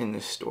happening in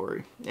this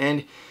story.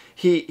 And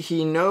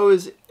he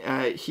knows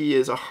he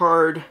is a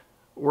hard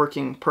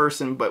working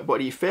person, but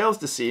what he fails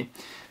to see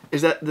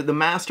is that the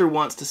master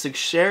wants to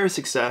share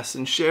success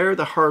and share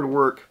the hard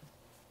work.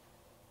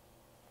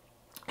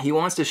 He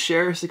wants to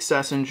share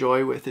success and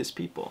joy with his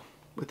people,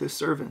 with his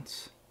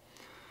servants.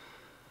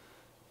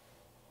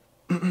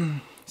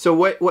 So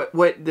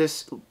what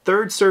this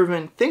third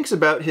servant thinks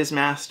about his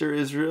master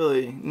is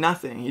really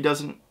nothing. He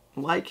doesn't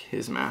like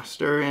his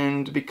master,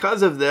 and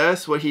because of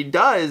this, what he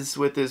does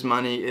with his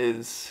money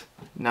is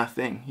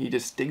nothing. He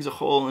just digs a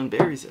hole and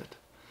buries it.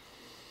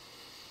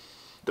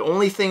 The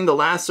only thing the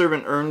last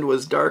servant earned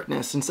was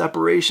darkness and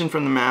separation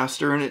from the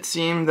master, and it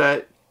seemed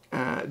that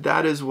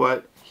that is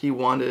what he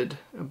wanted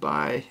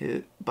by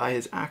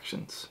his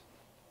actions.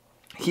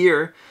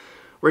 Here,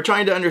 we're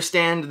trying to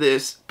understand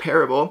this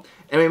parable,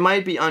 and we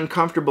might be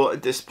uncomfortable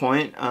at this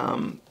point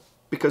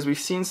because we've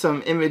seen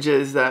some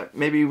images that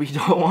maybe we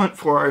don't want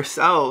for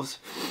ourselves,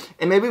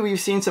 and maybe we've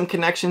seen some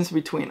connections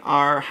between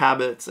our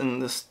habits and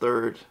this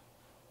third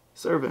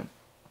servant.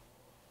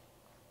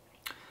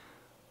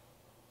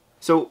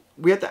 So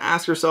we have to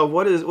ask ourselves,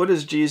 what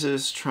is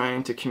Jesus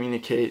trying to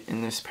communicate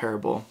in this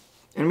parable?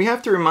 And we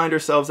have to remind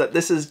ourselves that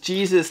this is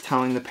Jesus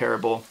telling the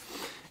parable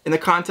in the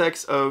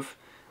context of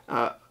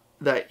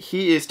that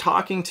he is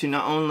talking to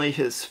not only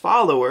his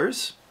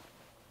followers,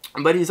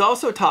 but he's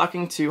also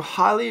talking to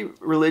highly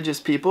religious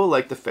people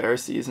like the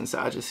Pharisees and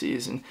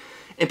Sadducees. And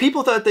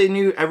people thought they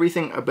knew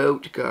everything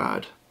about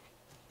God.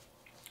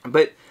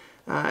 But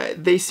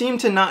they seemed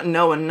to not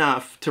know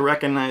enough to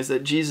recognize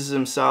that Jesus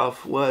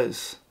himself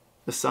was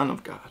the Son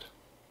of God.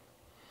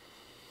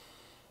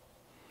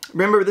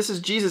 Remember, this is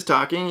Jesus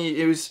talking.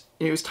 He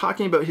was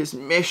talking about his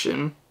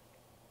mission.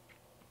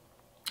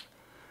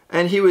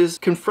 And he was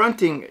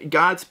confronting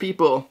God's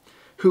people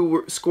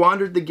who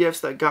squandered the gifts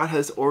that God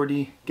has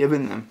already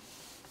given them.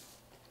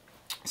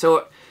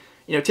 So,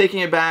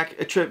 taking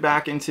a trip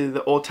back into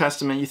the Old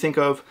Testament, you think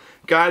of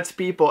God's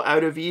people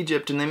out of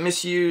Egypt, and they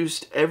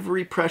misused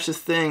every precious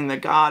thing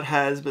that God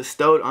has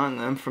bestowed on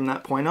them from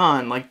that point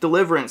on, like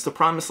deliverance, the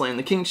promised land,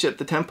 the kingship,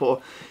 the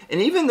temple,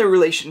 and even their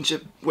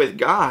relationship with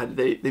God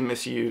they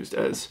misused,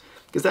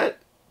 because that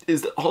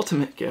is the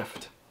ultimate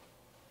gift.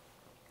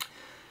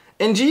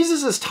 And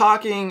Jesus is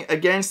talking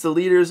against the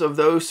leaders of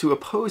those who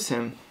oppose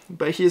him,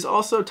 but he is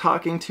also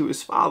talking to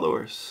his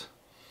followers.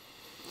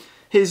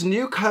 his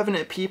new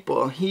covenant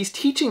people, he's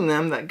teaching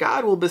them that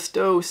God will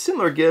bestow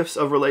similar gifts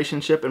of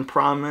relationship and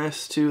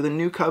promise to the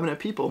new covenant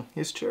people,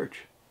 his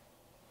church.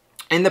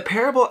 And the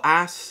parable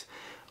asks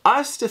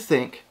us to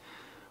think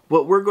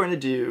what we're going to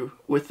do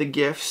with the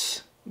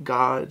gifts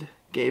God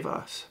gave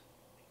us.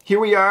 Here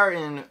we are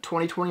in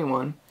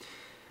 2021.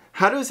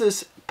 How does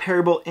this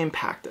parable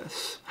impact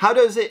us? How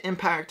does it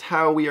impact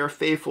how we are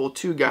faithful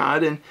to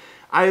God? And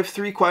I have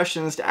 3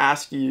 questions to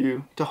ask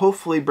you to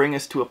hopefully bring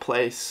us to a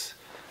place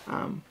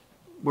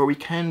where we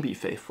can be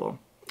faithful.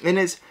 And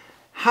it's,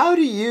 how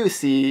do you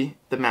see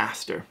the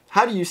Master?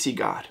 How do you see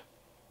God?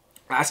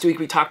 Last week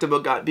we talked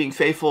about God being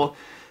faithful,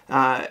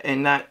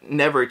 and that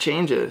never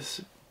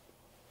changes.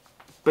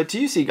 But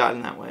do you see God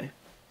in that way?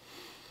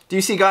 Do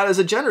you see God as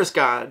a generous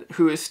God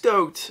who is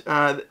stoked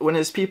when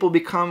his people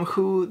become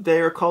who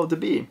they are called to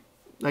be,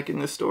 like in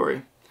this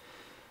story?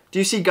 Do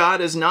you see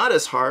God as not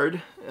as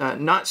hard,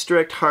 not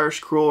strict, harsh,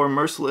 cruel, or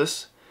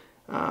merciless,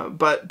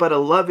 but a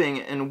loving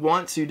and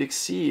wants you to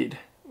exceed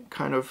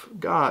kind of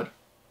God?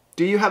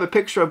 Do you have a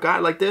picture of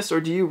God like this,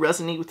 or do you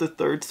resonate with the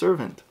third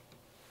servant?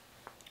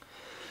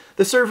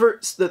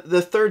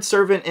 The third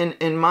servant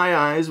in my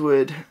eyes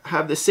would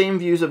have the same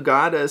views of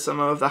God as some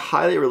of the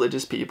highly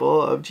religious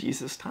people of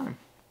Jesus' time.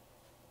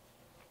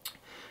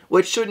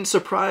 Which shouldn't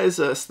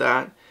surprise us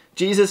that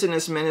Jesus in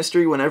his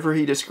ministry, whenever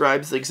he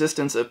describes the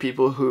existence of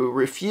people who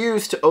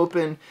refuse to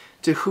open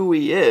to who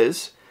he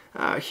is,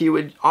 he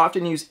would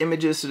often use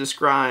images to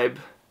describe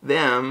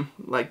them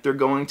like they're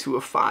going to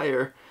a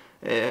fire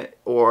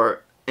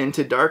or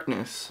into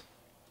darkness.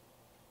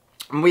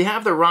 When we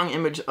have the wrong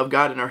image of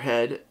God in our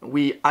head,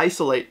 we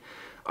isolate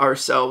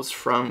ourselves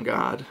from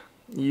God.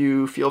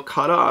 You feel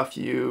cut off,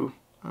 you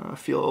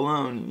feel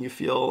alone, you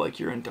feel like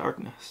you're in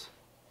darkness.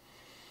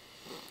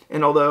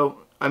 And although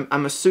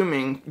I'm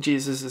assuming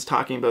Jesus is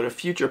talking about a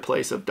future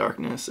place of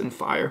darkness and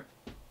fire,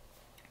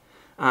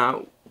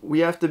 we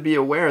have to be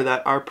aware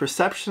that our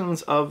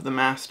perceptions of the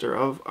Master,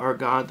 of our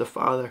God the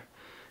Father,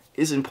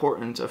 is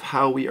important of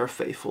how we are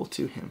faithful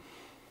to him.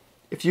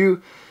 If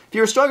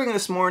you're struggling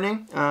this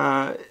morning,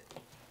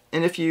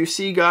 and if you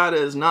see God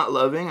as not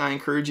loving, I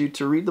encourage you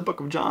to read the book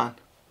of John.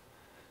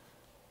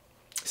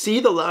 See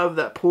the love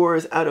that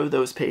pours out of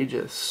those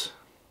pages.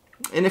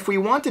 And if we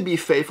want to be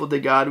faithful to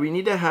God, we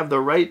need to have the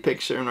right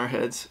picture in our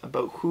heads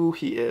about who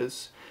he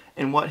is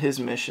and what his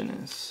mission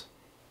is.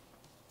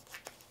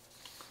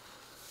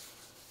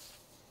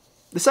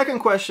 The second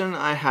question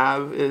I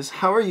have is,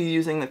 how are you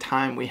using the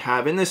time we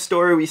have? In this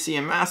story, we see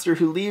a master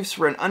who leaves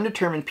for an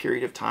undetermined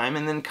period of time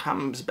and then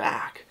comes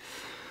back,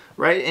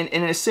 right? And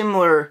in a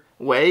similar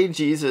way,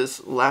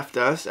 Jesus left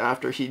us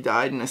after he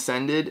died and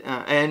ascended,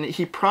 and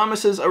he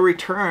promises a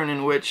return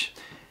in which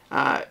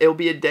it will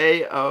be a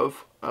day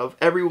of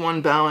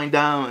everyone bowing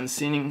down and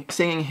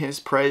singing his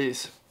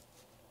praise.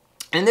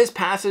 In this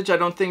passage, I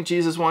don't think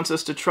Jesus wants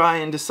us to try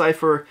and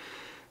decipher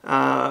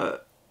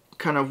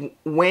kind of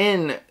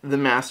when the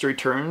Master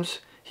returns.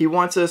 He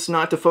wants us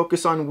not to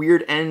focus on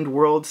weird end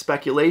world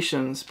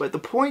speculations, but the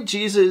point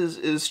Jesus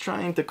is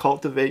trying to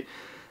cultivate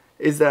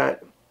is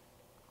that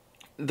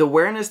the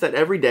awareness that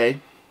every day,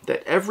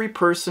 that every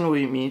person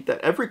we meet, that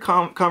every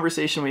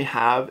conversation we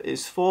have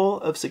is full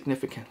of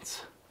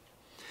significance.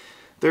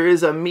 There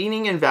is a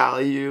meaning and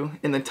value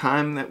in the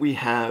time that we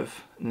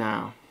have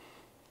now.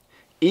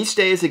 Each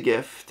day is a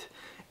gift.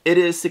 It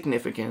is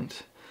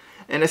significant.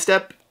 And a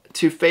step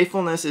to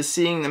faithfulness is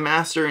seeing the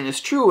Master in his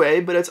true way,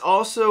 but it's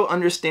also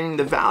understanding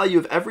the value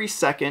of every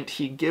second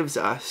he gives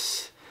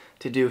us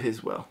to do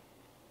his will.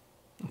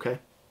 Okay?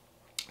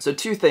 So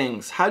 2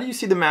 things. How do you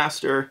see the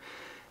Master,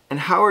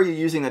 and how are you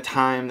using the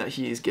time that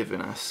he's given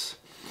us?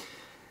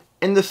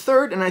 And the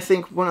third, and I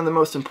think one of the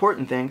most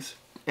important things,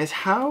 is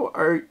how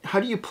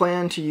do you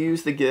plan to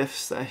use the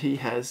gifts that he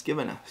has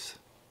given us?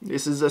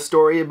 This is a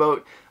story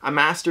about a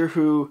master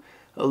who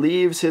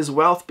leaves his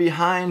wealth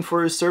behind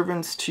for his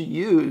servants to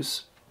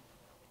use.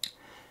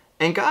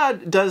 And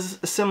God does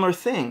a similar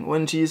thing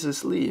when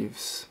Jesus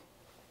leaves.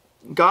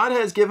 God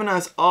has given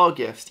us all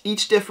gifts,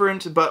 each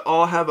different, but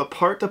all have a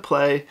part to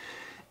play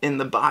in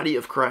the body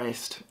of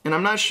Christ. And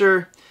I'm not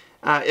sure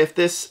if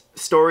this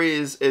story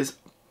is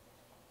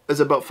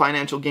about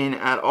financial gain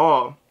at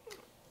all.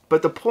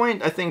 But the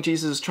point I think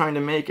Jesus is trying to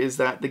make is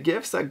that the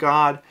gifts that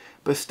God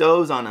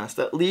bestows on us,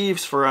 that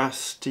leaves for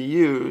us to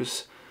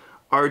use,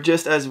 are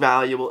just as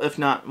valuable, if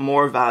not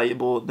more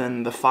valuable,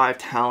 than the 5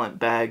 talent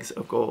bags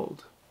of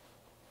gold.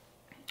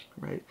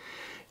 Right?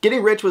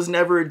 Getting rich was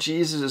never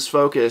Jesus'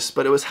 focus,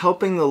 but it was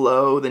helping the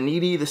low, the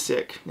needy, the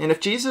sick. And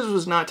if Jesus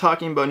was not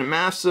talking about a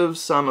massive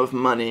sum of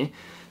money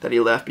that he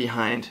left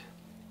behind,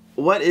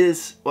 what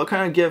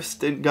kind of gifts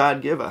did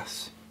God give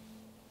us?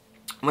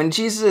 When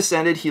Jesus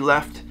ascended, he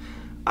left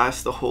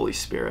us the Holy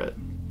Spirit,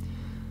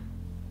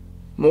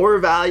 more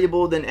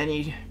valuable than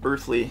any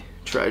earthly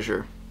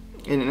treasure.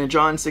 And in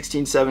John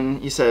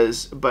 16:7, he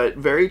says, "But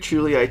very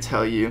truly I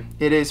tell you,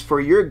 it is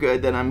for your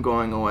good that I'm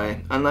going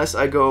away. Unless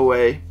I go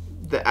away,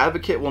 the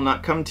advocate will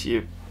not come to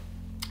you."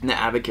 And the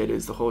advocate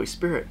is the Holy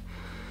Spirit.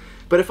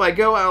 But if I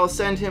go, I will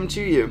send him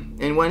to you.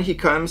 And when he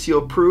comes,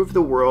 he'll prove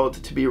the world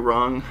to be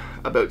wrong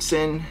about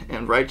sin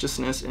and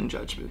righteousness and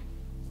judgment.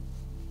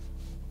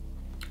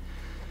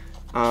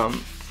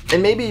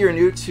 And maybe you're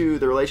new to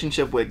the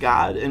relationship with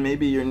God, and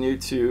maybe you're new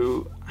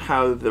to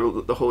how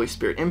the Holy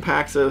Spirit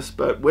impacts us.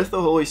 But with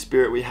the Holy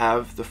Spirit, we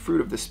have the fruit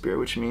of the Spirit,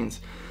 which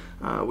means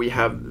we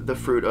have the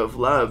fruit of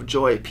love,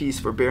 joy, peace,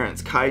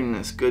 forbearance,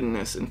 kindness,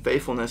 goodness, and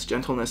faithfulness,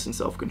 gentleness, and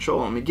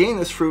self-control. And we gain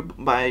this fruit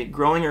by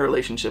growing our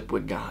relationship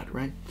with God,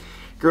 right?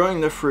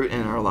 Growing the fruit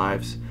in our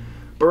lives.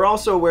 But we're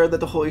also aware that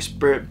the Holy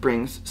Spirit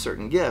brings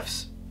certain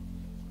gifts.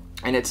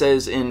 And it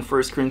says in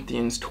 1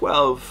 Corinthians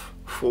 12,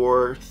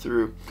 4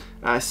 through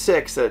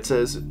 6, that it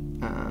says,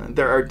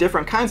 there are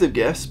different kinds of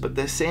gifts, but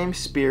the same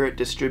Spirit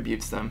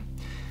distributes them.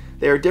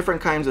 There are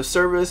different kinds of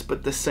service,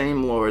 but the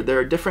same Lord. There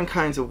are different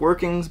kinds of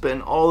workings, but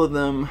in all of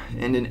them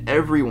and in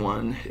every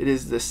one, it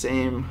is the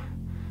same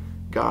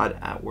God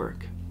at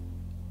work.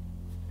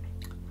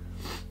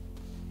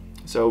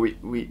 So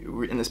we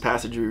in this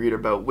passage we read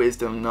about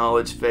wisdom,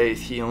 knowledge, faith,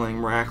 healing,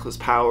 miraculous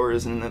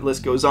powers, and the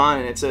list goes on.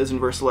 And it says in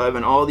verse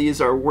 11, all these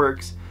are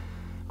works.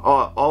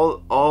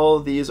 All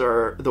these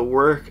are the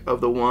work of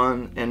the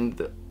one and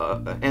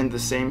the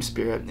same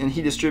Spirit, and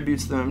he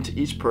distributes them to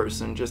each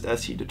person just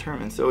as he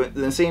determines. So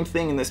the same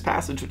thing in this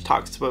passage, which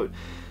talks about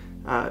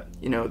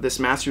this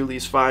master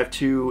leaves 5,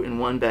 2, and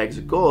 1 bags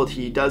of gold.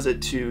 He does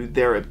it to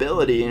their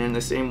ability, and in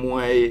the same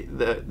way,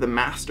 the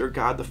master,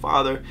 God the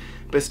Father,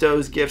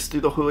 bestows gifts through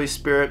the Holy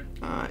Spirit,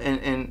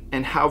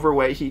 and however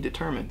way he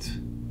determines.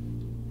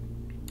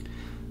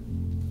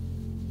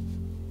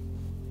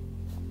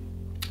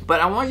 But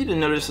I want you to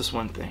notice this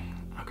one thing,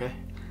 okay?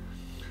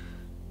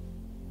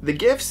 The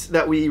gifts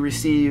that we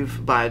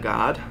receive by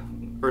God,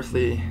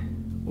 earthly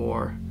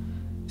or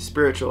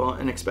spiritual,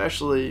 and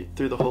especially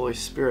through the Holy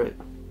Spirit,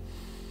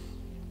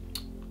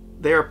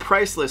 they are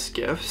priceless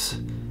gifts,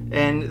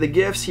 and the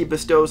gifts he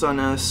bestows on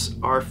us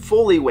are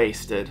fully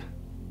wasted.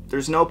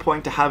 There's no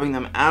point to having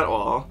them at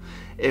all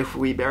if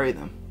we bury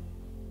them.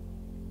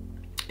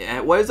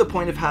 And what is the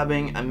point of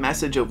having a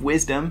message of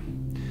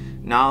wisdom,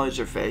 knowledge,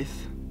 or faith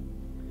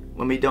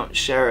when we don't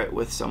share it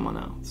with someone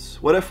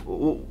else? What if,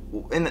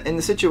 in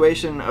the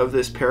situation of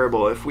this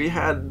parable, if we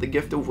had the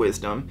gift of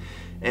wisdom,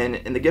 and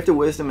the gift of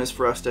wisdom is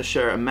for us to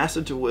share a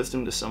message of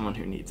wisdom to someone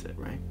who needs it,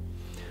 right?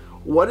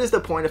 What is the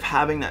point of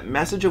having that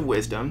message of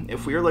wisdom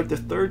if we are like the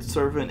third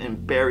servant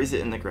and buries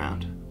it in the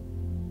ground?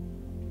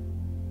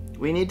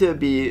 We need to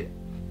be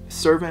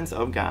servants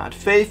of God,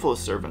 faithful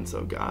servants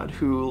of God,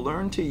 who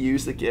learn to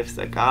use the gifts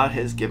that God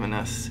has given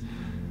us.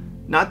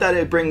 Not that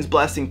it brings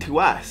blessing to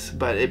us,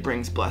 but it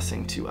brings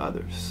blessing to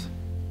others.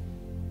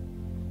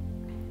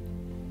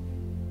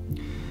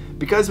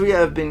 Because we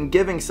have been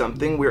giving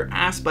something, we're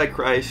asked by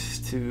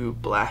Christ to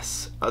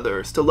bless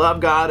others, to love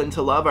God and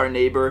to love our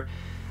neighbor.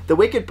 The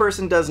wicked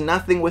person does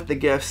nothing with the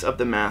gifts of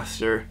the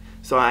master.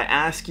 So I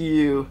ask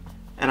you,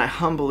 and I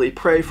humbly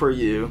pray for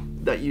you,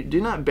 that you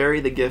do not bury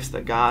the gifts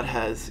that God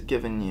has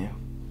given you.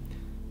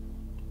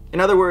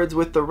 In other words,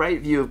 with the right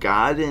view of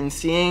God and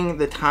seeing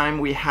the time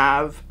we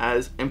have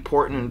as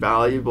important and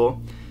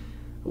valuable,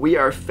 we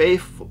are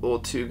faithful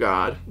to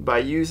God by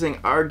using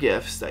our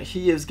gifts that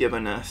he has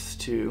given us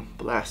to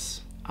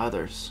bless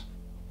others.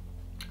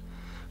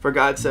 For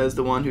God says,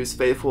 the one who's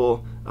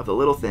faithful of the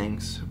little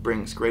things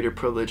brings greater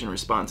privilege and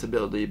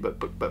responsibility,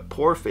 but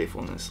poor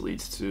faithfulness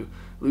leads to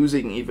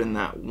losing even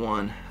that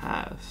one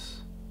has.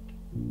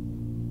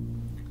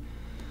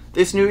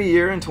 This new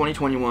year in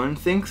 2021,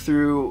 think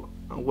through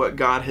what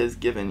God has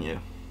given you.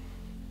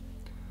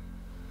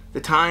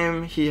 The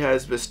time he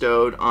has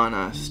bestowed on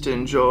us to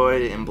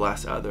enjoy and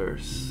bless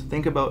others.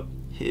 Think about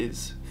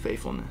his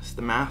faithfulness.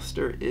 The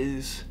Master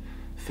is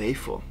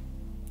faithful.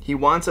 He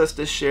wants us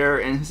to share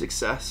in his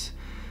success,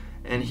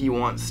 and he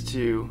wants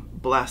to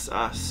bless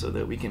us so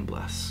that we can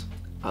bless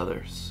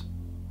others.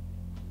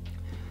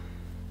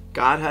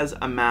 God has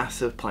a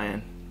massive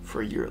plan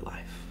for your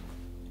life.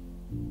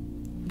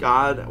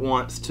 God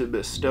wants to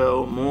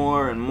bestow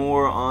more and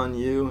more on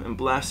you and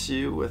bless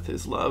you with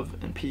his love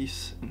and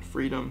peace and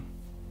freedom.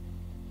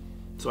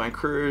 So I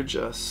encourage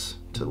us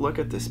to look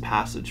at this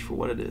passage for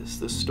what it is,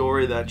 the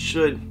story that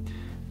should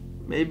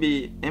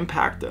maybe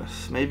impact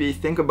us, maybe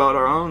think about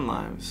our own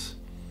lives.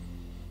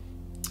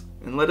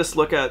 And let us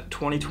look at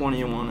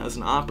 2021 as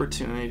an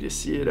opportunity to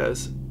see it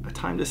as a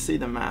time to see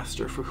the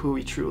Master for who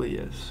he truly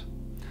is.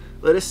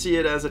 Let us see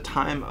it as a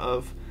time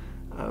of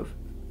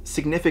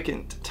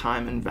significant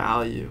time and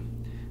value,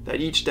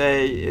 that each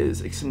day is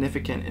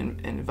significant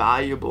and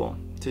valuable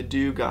to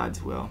do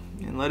God's will.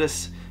 And let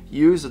us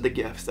use the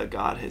gifts that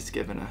God has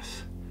given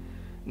us,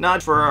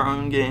 not for our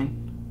own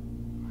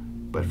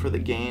gain, but for the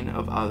gain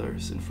of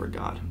others and for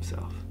God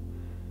himself.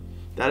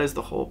 That is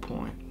the whole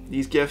point.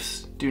 These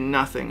gifts do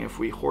nothing if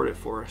we hoard it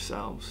for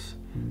ourselves.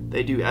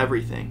 They do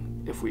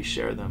everything if we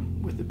share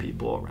them with the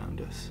people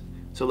around us.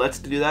 So let's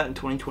do that in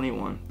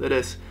 2021. Let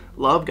us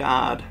love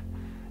God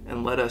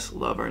and let us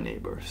love our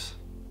neighbors.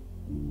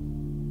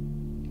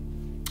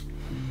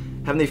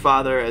 Heavenly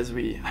Father, as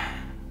we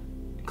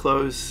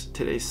close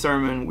today's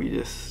sermon, we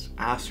just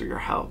ask for your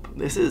help.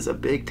 This is a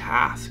big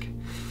task.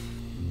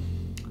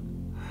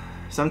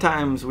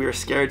 Sometimes we are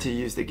scared to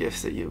use the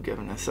gifts that you've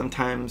given us.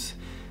 Sometimes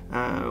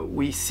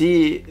we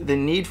see the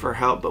need for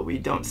help, but we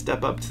don't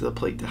step up to the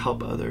plate to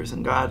help others.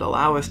 And God,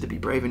 allow us to be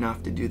brave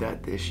enough to do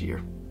that this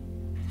year.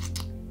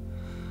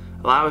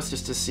 Allow us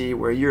just to see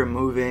where you're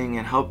moving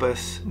and help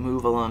us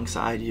move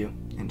alongside you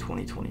in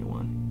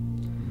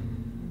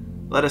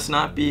 2021. Let us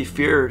not be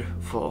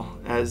fearful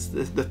as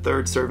the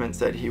third servant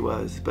said he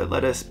was, but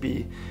let us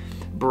be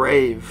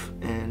brave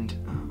and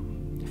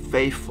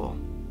faithful,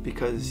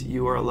 because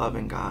you are a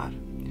loving God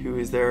who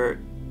is there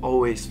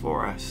always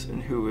for us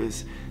and who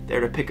is there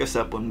to pick us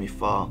up when we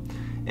fall.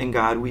 And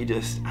God, we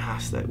just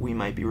ask that we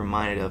might be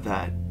reminded of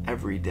that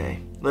every day.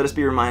 Let us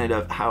be reminded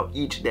of how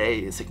each day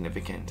is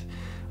significant.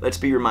 Let's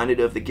be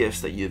reminded of the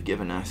gifts that you've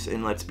given us,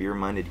 and let's be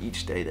reminded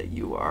each day that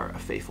you are a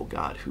faithful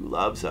God who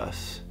loves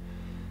us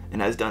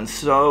and has done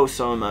so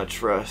much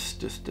for us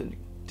just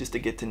to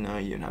get to know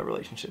you and have a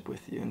relationship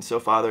with you. And so,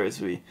 Father, as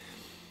we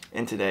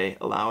end today,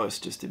 allow us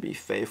just to be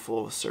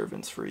faithful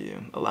servants for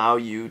you. Allow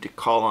you to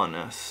call on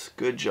us.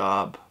 Good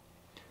job,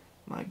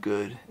 my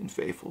good and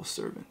faithful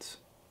servants.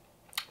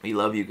 We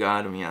love you,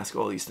 God, and we ask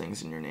all these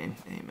things in your name.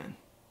 Amen.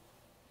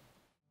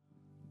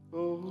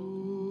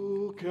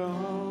 Oh,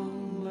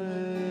 come,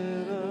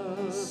 let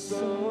us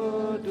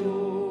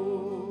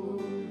adore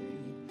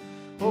him.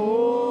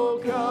 Oh,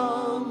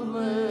 come,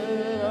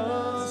 let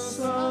us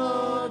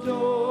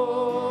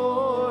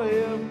adore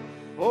him.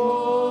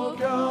 Oh,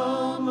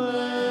 come,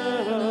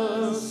 let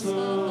us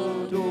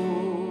adore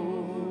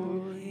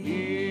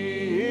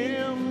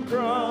him,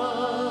 Christ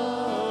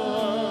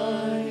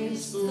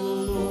the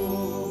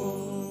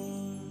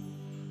Lord.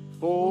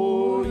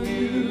 For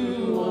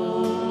you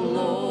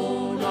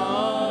alone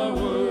are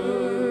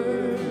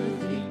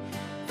worthy.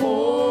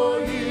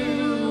 For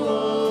you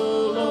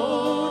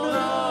alone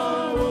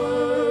are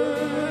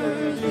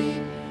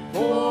worthy.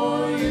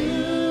 For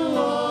you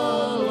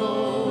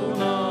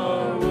alone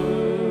are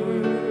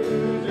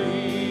worthy,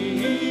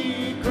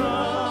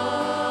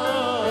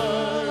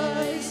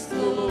 Christ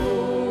the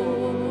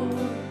Lord.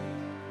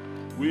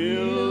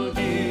 We'll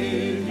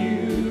give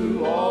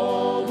you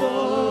all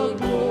the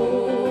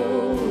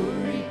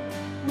glory.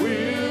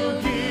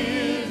 We'll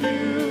give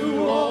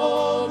you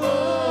all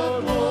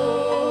the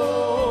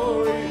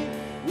glory.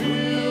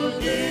 We'll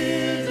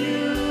give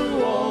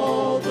you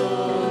all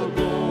the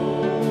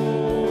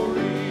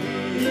glory,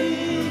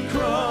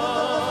 Christ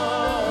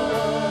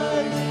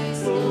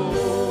the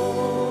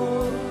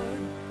Lord.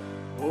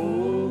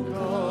 Oh,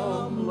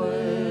 come,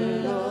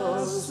 let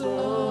us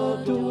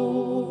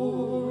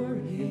adore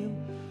him.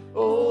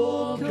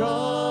 Oh,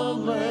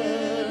 come,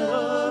 let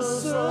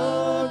us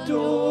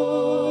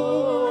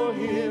adore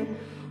him.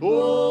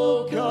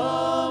 Oh,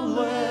 come,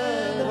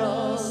 let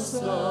us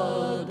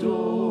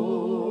adore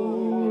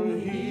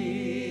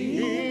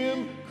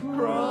him,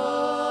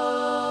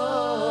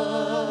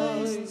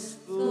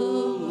 Christ the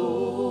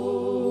Lord.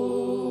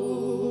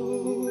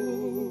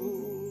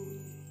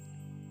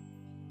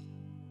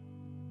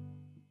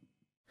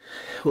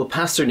 Well,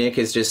 Pastor Nick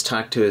has just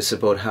talked to us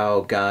about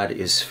how God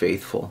is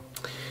faithful.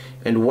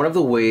 And one of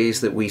the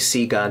ways that we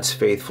see God's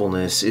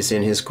faithfulness is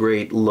in his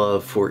great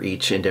love for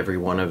each and every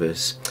one of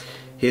us.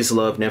 His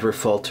love never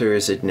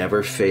falters, it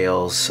never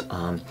fails.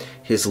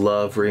 His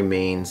love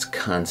remains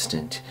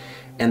constant.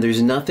 And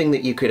there's nothing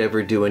that you could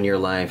ever do in your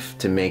life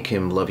to make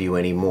him love you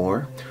any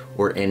more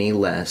or any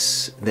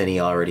less than he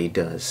already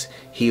does.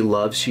 He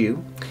loves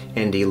you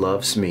and he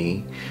loves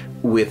me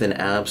with an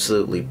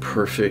absolutely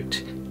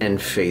perfect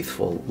and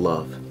faithful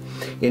love.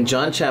 In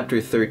John chapter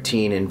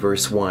 13 and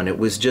verse 1, it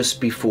was just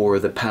before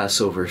the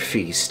Passover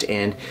feast,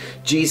 and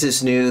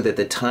Jesus knew that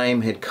the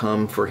time had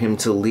come for him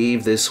to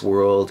leave this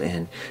world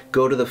and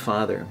go to the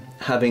Father.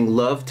 Having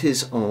loved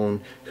his own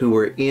who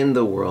were in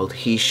the world,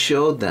 he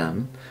showed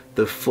them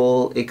the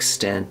full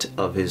extent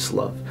of his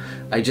love.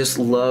 I just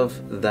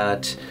love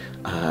that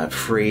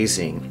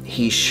phrasing.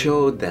 He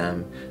showed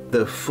them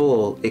the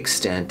full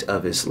extent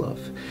of his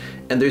love.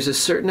 And there's a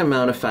certain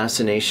amount of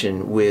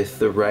fascination with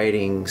the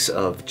writings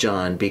of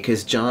John,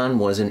 because John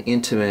was an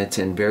intimate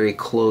and very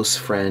close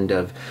friend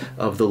of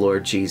the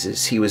Lord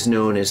Jesus. He was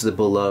known as the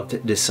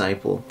beloved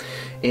disciple.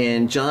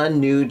 And John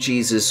knew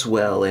Jesus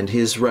well, and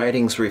his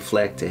writings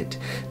reflect it.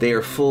 They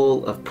are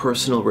full of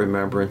personal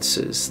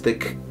remembrances,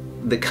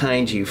 the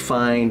kind you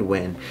find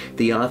when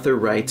the author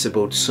writes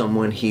about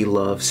someone he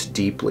loves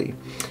deeply.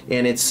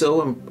 And it's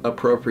so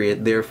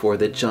appropriate, therefore,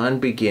 that John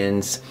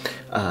begins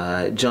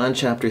John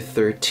chapter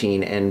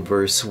 13 and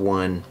verse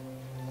 1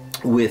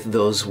 with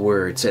those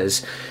words.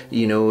 As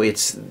you know,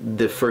 it's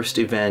the first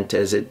event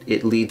as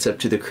it leads up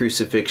to the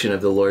crucifixion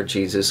of the Lord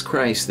Jesus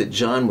Christ, that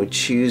John would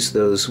choose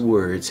those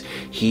words.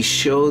 He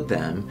showed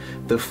them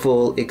the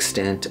full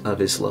extent of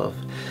his love.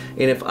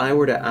 And if I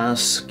were to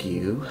ask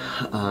you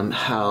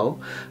how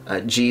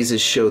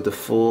Jesus showed the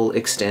full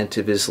extent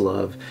of his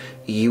love,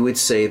 you would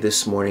say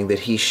this morning that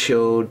he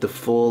showed the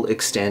full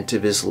extent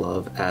of his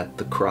love at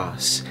the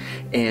cross.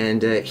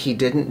 And he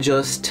didn't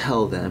just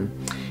tell them,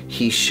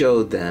 he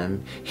showed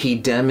them, he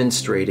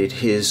demonstrated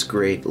his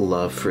great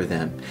love for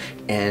them.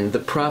 And the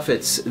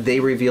prophets, they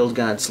revealed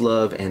God's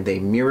love and they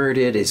mirrored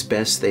it as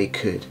best they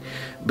could.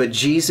 But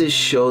Jesus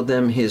showed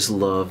them his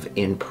love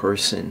in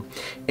person.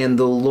 And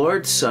the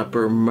Lord's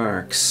Supper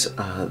marks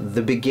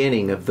the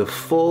beginning of the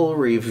full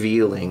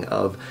revealing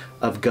of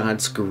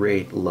God's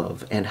great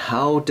love. And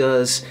how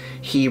does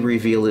he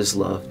reveal his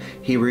love?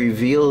 He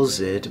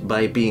reveals it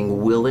by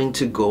being willing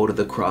to go to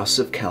the cross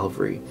of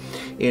Calvary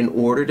in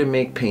order to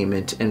make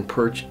payment and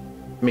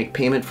make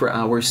payment for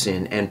our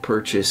sin and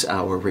purchase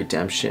our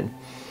redemption.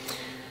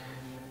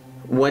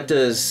 What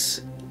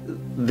does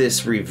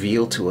this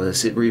reveal to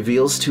us? It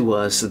reveals to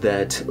us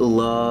that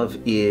love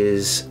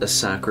is a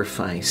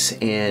sacrifice,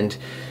 and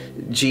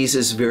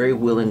Jesus very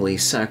willingly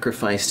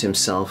sacrificed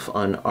himself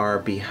on our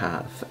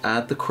behalf.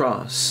 At the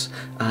cross,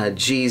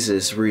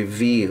 Jesus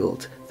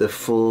revealed the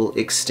full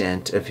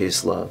extent of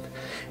his love.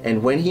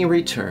 And when he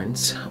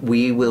returns,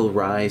 we will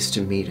rise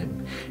to meet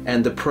him.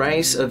 And the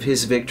price of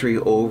his victory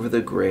over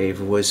the grave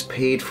was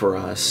paid for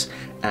us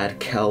at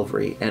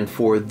Calvary. And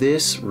for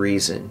this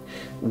reason,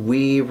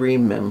 we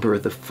remember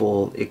the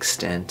full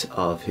extent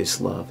of his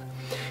love.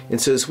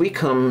 And so as we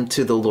come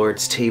to the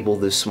Lord's table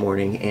this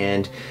morning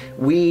and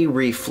we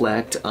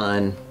reflect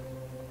on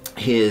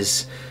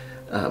his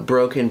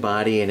broken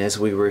body, and as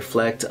we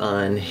reflect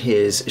on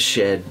his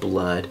shed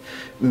blood,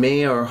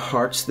 may our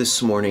hearts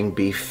this morning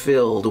be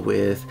filled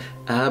with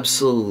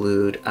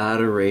absolute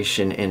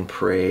adoration and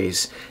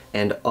praise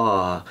and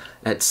awe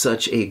at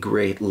such a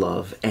great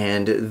love.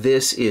 And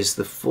this is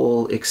the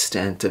full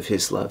extent of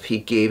his love. He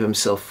gave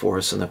himself for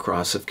us on the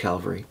cross of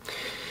Calvary.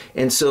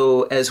 And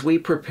so as we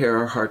prepare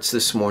our hearts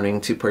this morning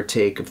to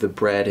partake of the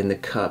bread and the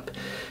cup,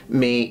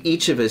 may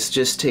each of us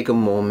just take a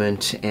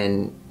moment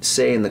and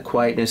say in the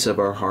quietness of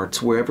our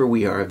hearts, wherever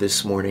we are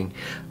this morning,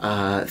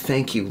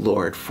 thank you,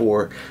 Lord,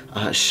 for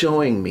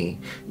showing me,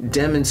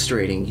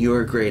 demonstrating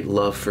your great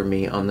love for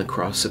me on the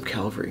cross of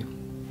Calvary.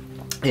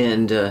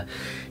 And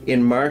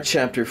in Mark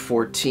chapter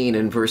 14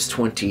 and verse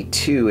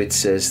 22, it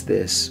says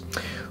this: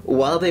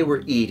 "While they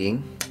were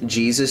eating,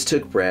 Jesus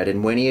took bread,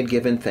 and when he had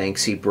given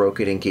thanks, he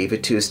broke it and gave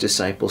it to his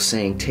disciples,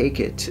 saying,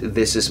 'Take it,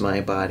 this is my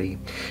body.'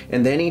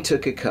 And then he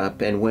took a cup,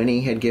 and when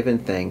he had given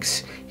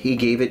thanks, he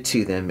gave it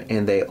to them,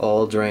 and they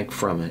all drank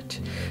from it.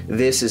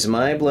 'This is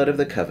my blood of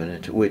the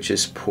covenant, which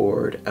is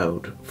poured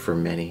out for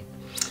many.'"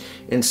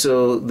 And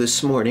so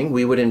this morning,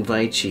 we would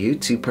invite you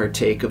to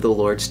partake of the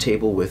Lord's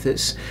table with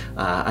us.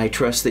 I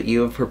trust that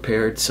you have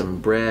prepared some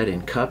bread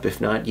and cup.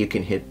 If not, you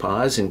can hit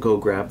pause and go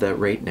grab that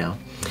right now.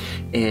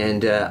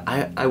 And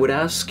I would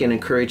ask and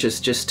encourage us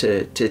just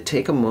to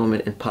take a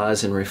moment and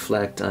pause and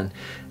reflect on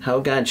how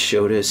God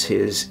showed us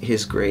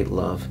his great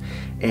love.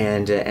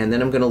 And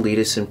then I'm going to lead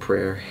us in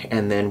prayer,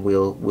 and then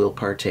we'll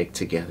partake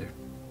together.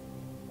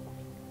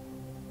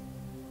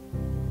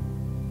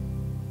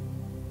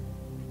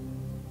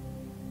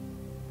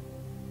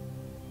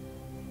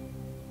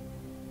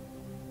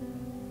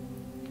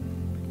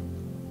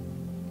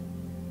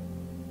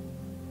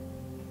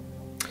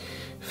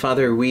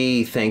 Father,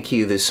 we thank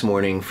you this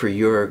morning for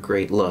your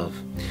great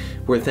love.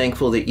 We're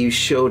thankful that you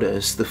showed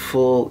us the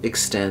full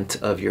extent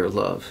of your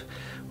love.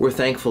 We're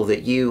thankful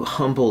that you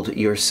humbled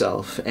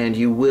yourself and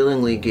you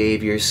willingly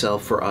gave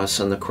yourself for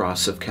us on the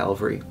cross of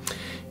Calvary.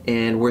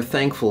 And we're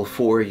thankful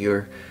for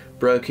your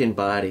broken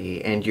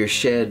body and your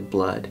shed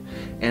blood.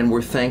 And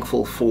we're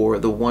thankful for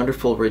the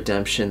wonderful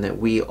redemption that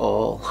we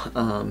all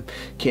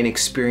can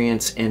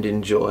experience and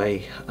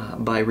enjoy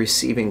by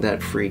receiving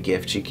that free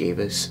gift you gave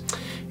us.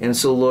 And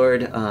so,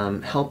 Lord,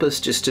 help us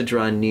just to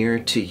draw near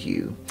to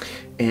you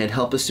and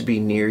help us to be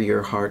near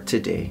your heart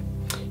today.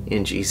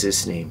 In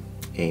Jesus' name,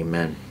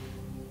 amen.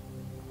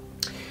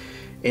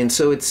 And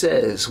so it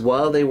says,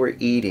 while they were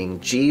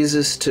eating,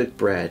 Jesus took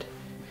bread,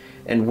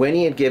 and when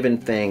he had given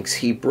thanks,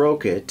 he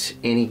broke it,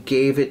 and he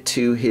gave it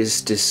to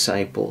his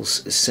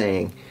disciples,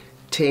 saying,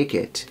 "Take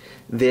it,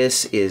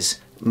 this is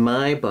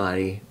my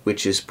body,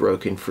 which is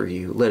broken for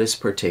you." Let us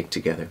partake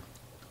together.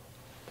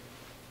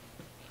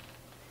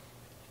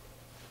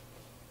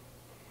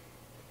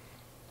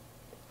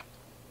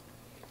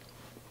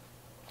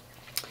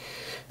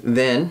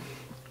 Then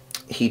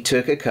he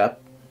took a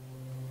cup,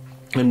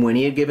 and when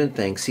he had given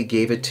thanks, he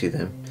gave it to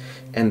them,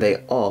 and they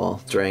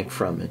all drank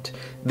from it.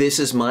 "This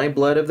is my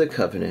blood of the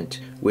covenant,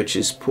 which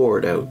is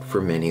poured out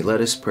for many." Let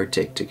us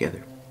partake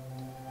together.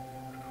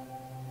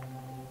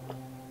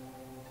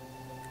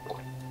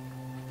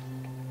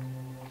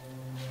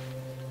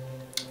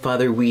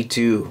 Father, we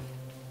do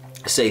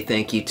say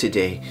thank you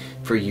today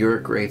for your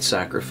great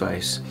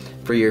sacrifice,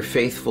 for your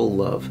faithful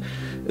love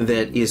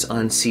that is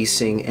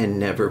unceasing and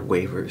never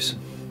wavers.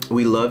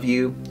 We love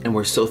you, and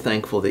we're so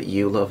thankful that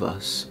you love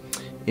us.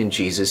 In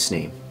Jesus'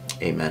 name,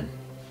 amen.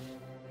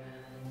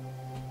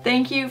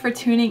 Thank you for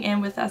tuning in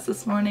with us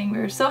this morning.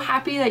 We're so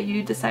happy that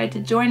you decided to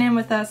join in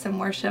with us and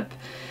worship.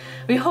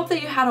 We hope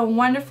that you had a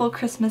wonderful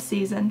Christmas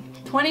season.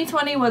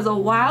 2020 was a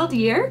wild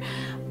year,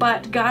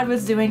 but God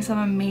was doing some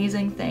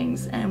amazing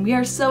things, and we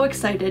are so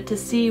excited to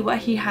see what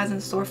he has in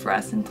store for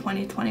us in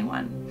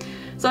 2021.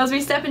 So as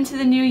we step into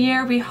the new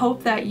year, we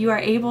hope that you are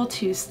able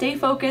to stay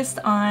focused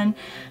on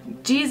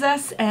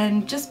Jesus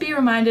and just be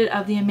reminded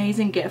of the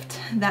amazing gift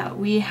that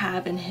we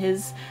have in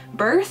his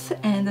birth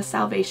and the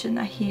salvation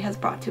that he has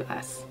brought to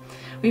us.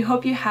 We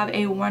hope you have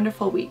a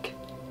wonderful week.